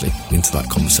nicely into that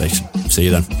conversation. See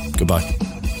you then. Goodbye.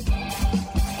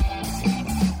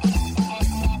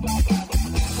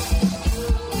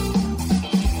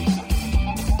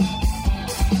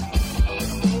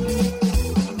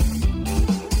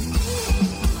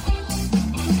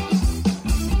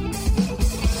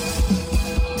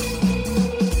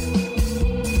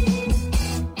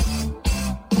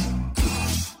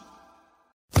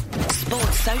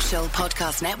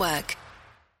 Podcast Network.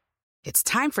 It's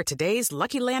time for today's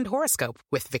Lucky Land horoscope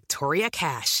with Victoria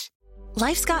Cash.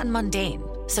 Life's gotten mundane,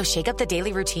 so shake up the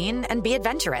daily routine and be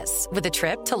adventurous with a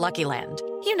trip to Lucky Land.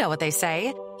 You know what they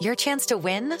say. Your chance to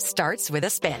win starts with a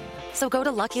spin. So go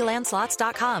to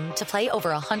LuckyLandSlots.com to play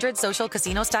over 100 social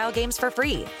casino-style games for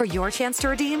free for your chance to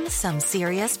redeem some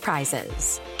serious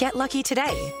prizes. Get lucky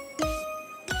today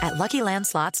at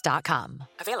LuckyLandSlots.com.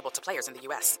 Available to players in the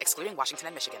U.S., excluding Washington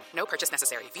and Michigan. No purchase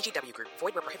necessary. VGW Group.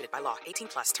 Void where prohibited by law.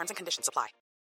 18+. Terms and conditions apply.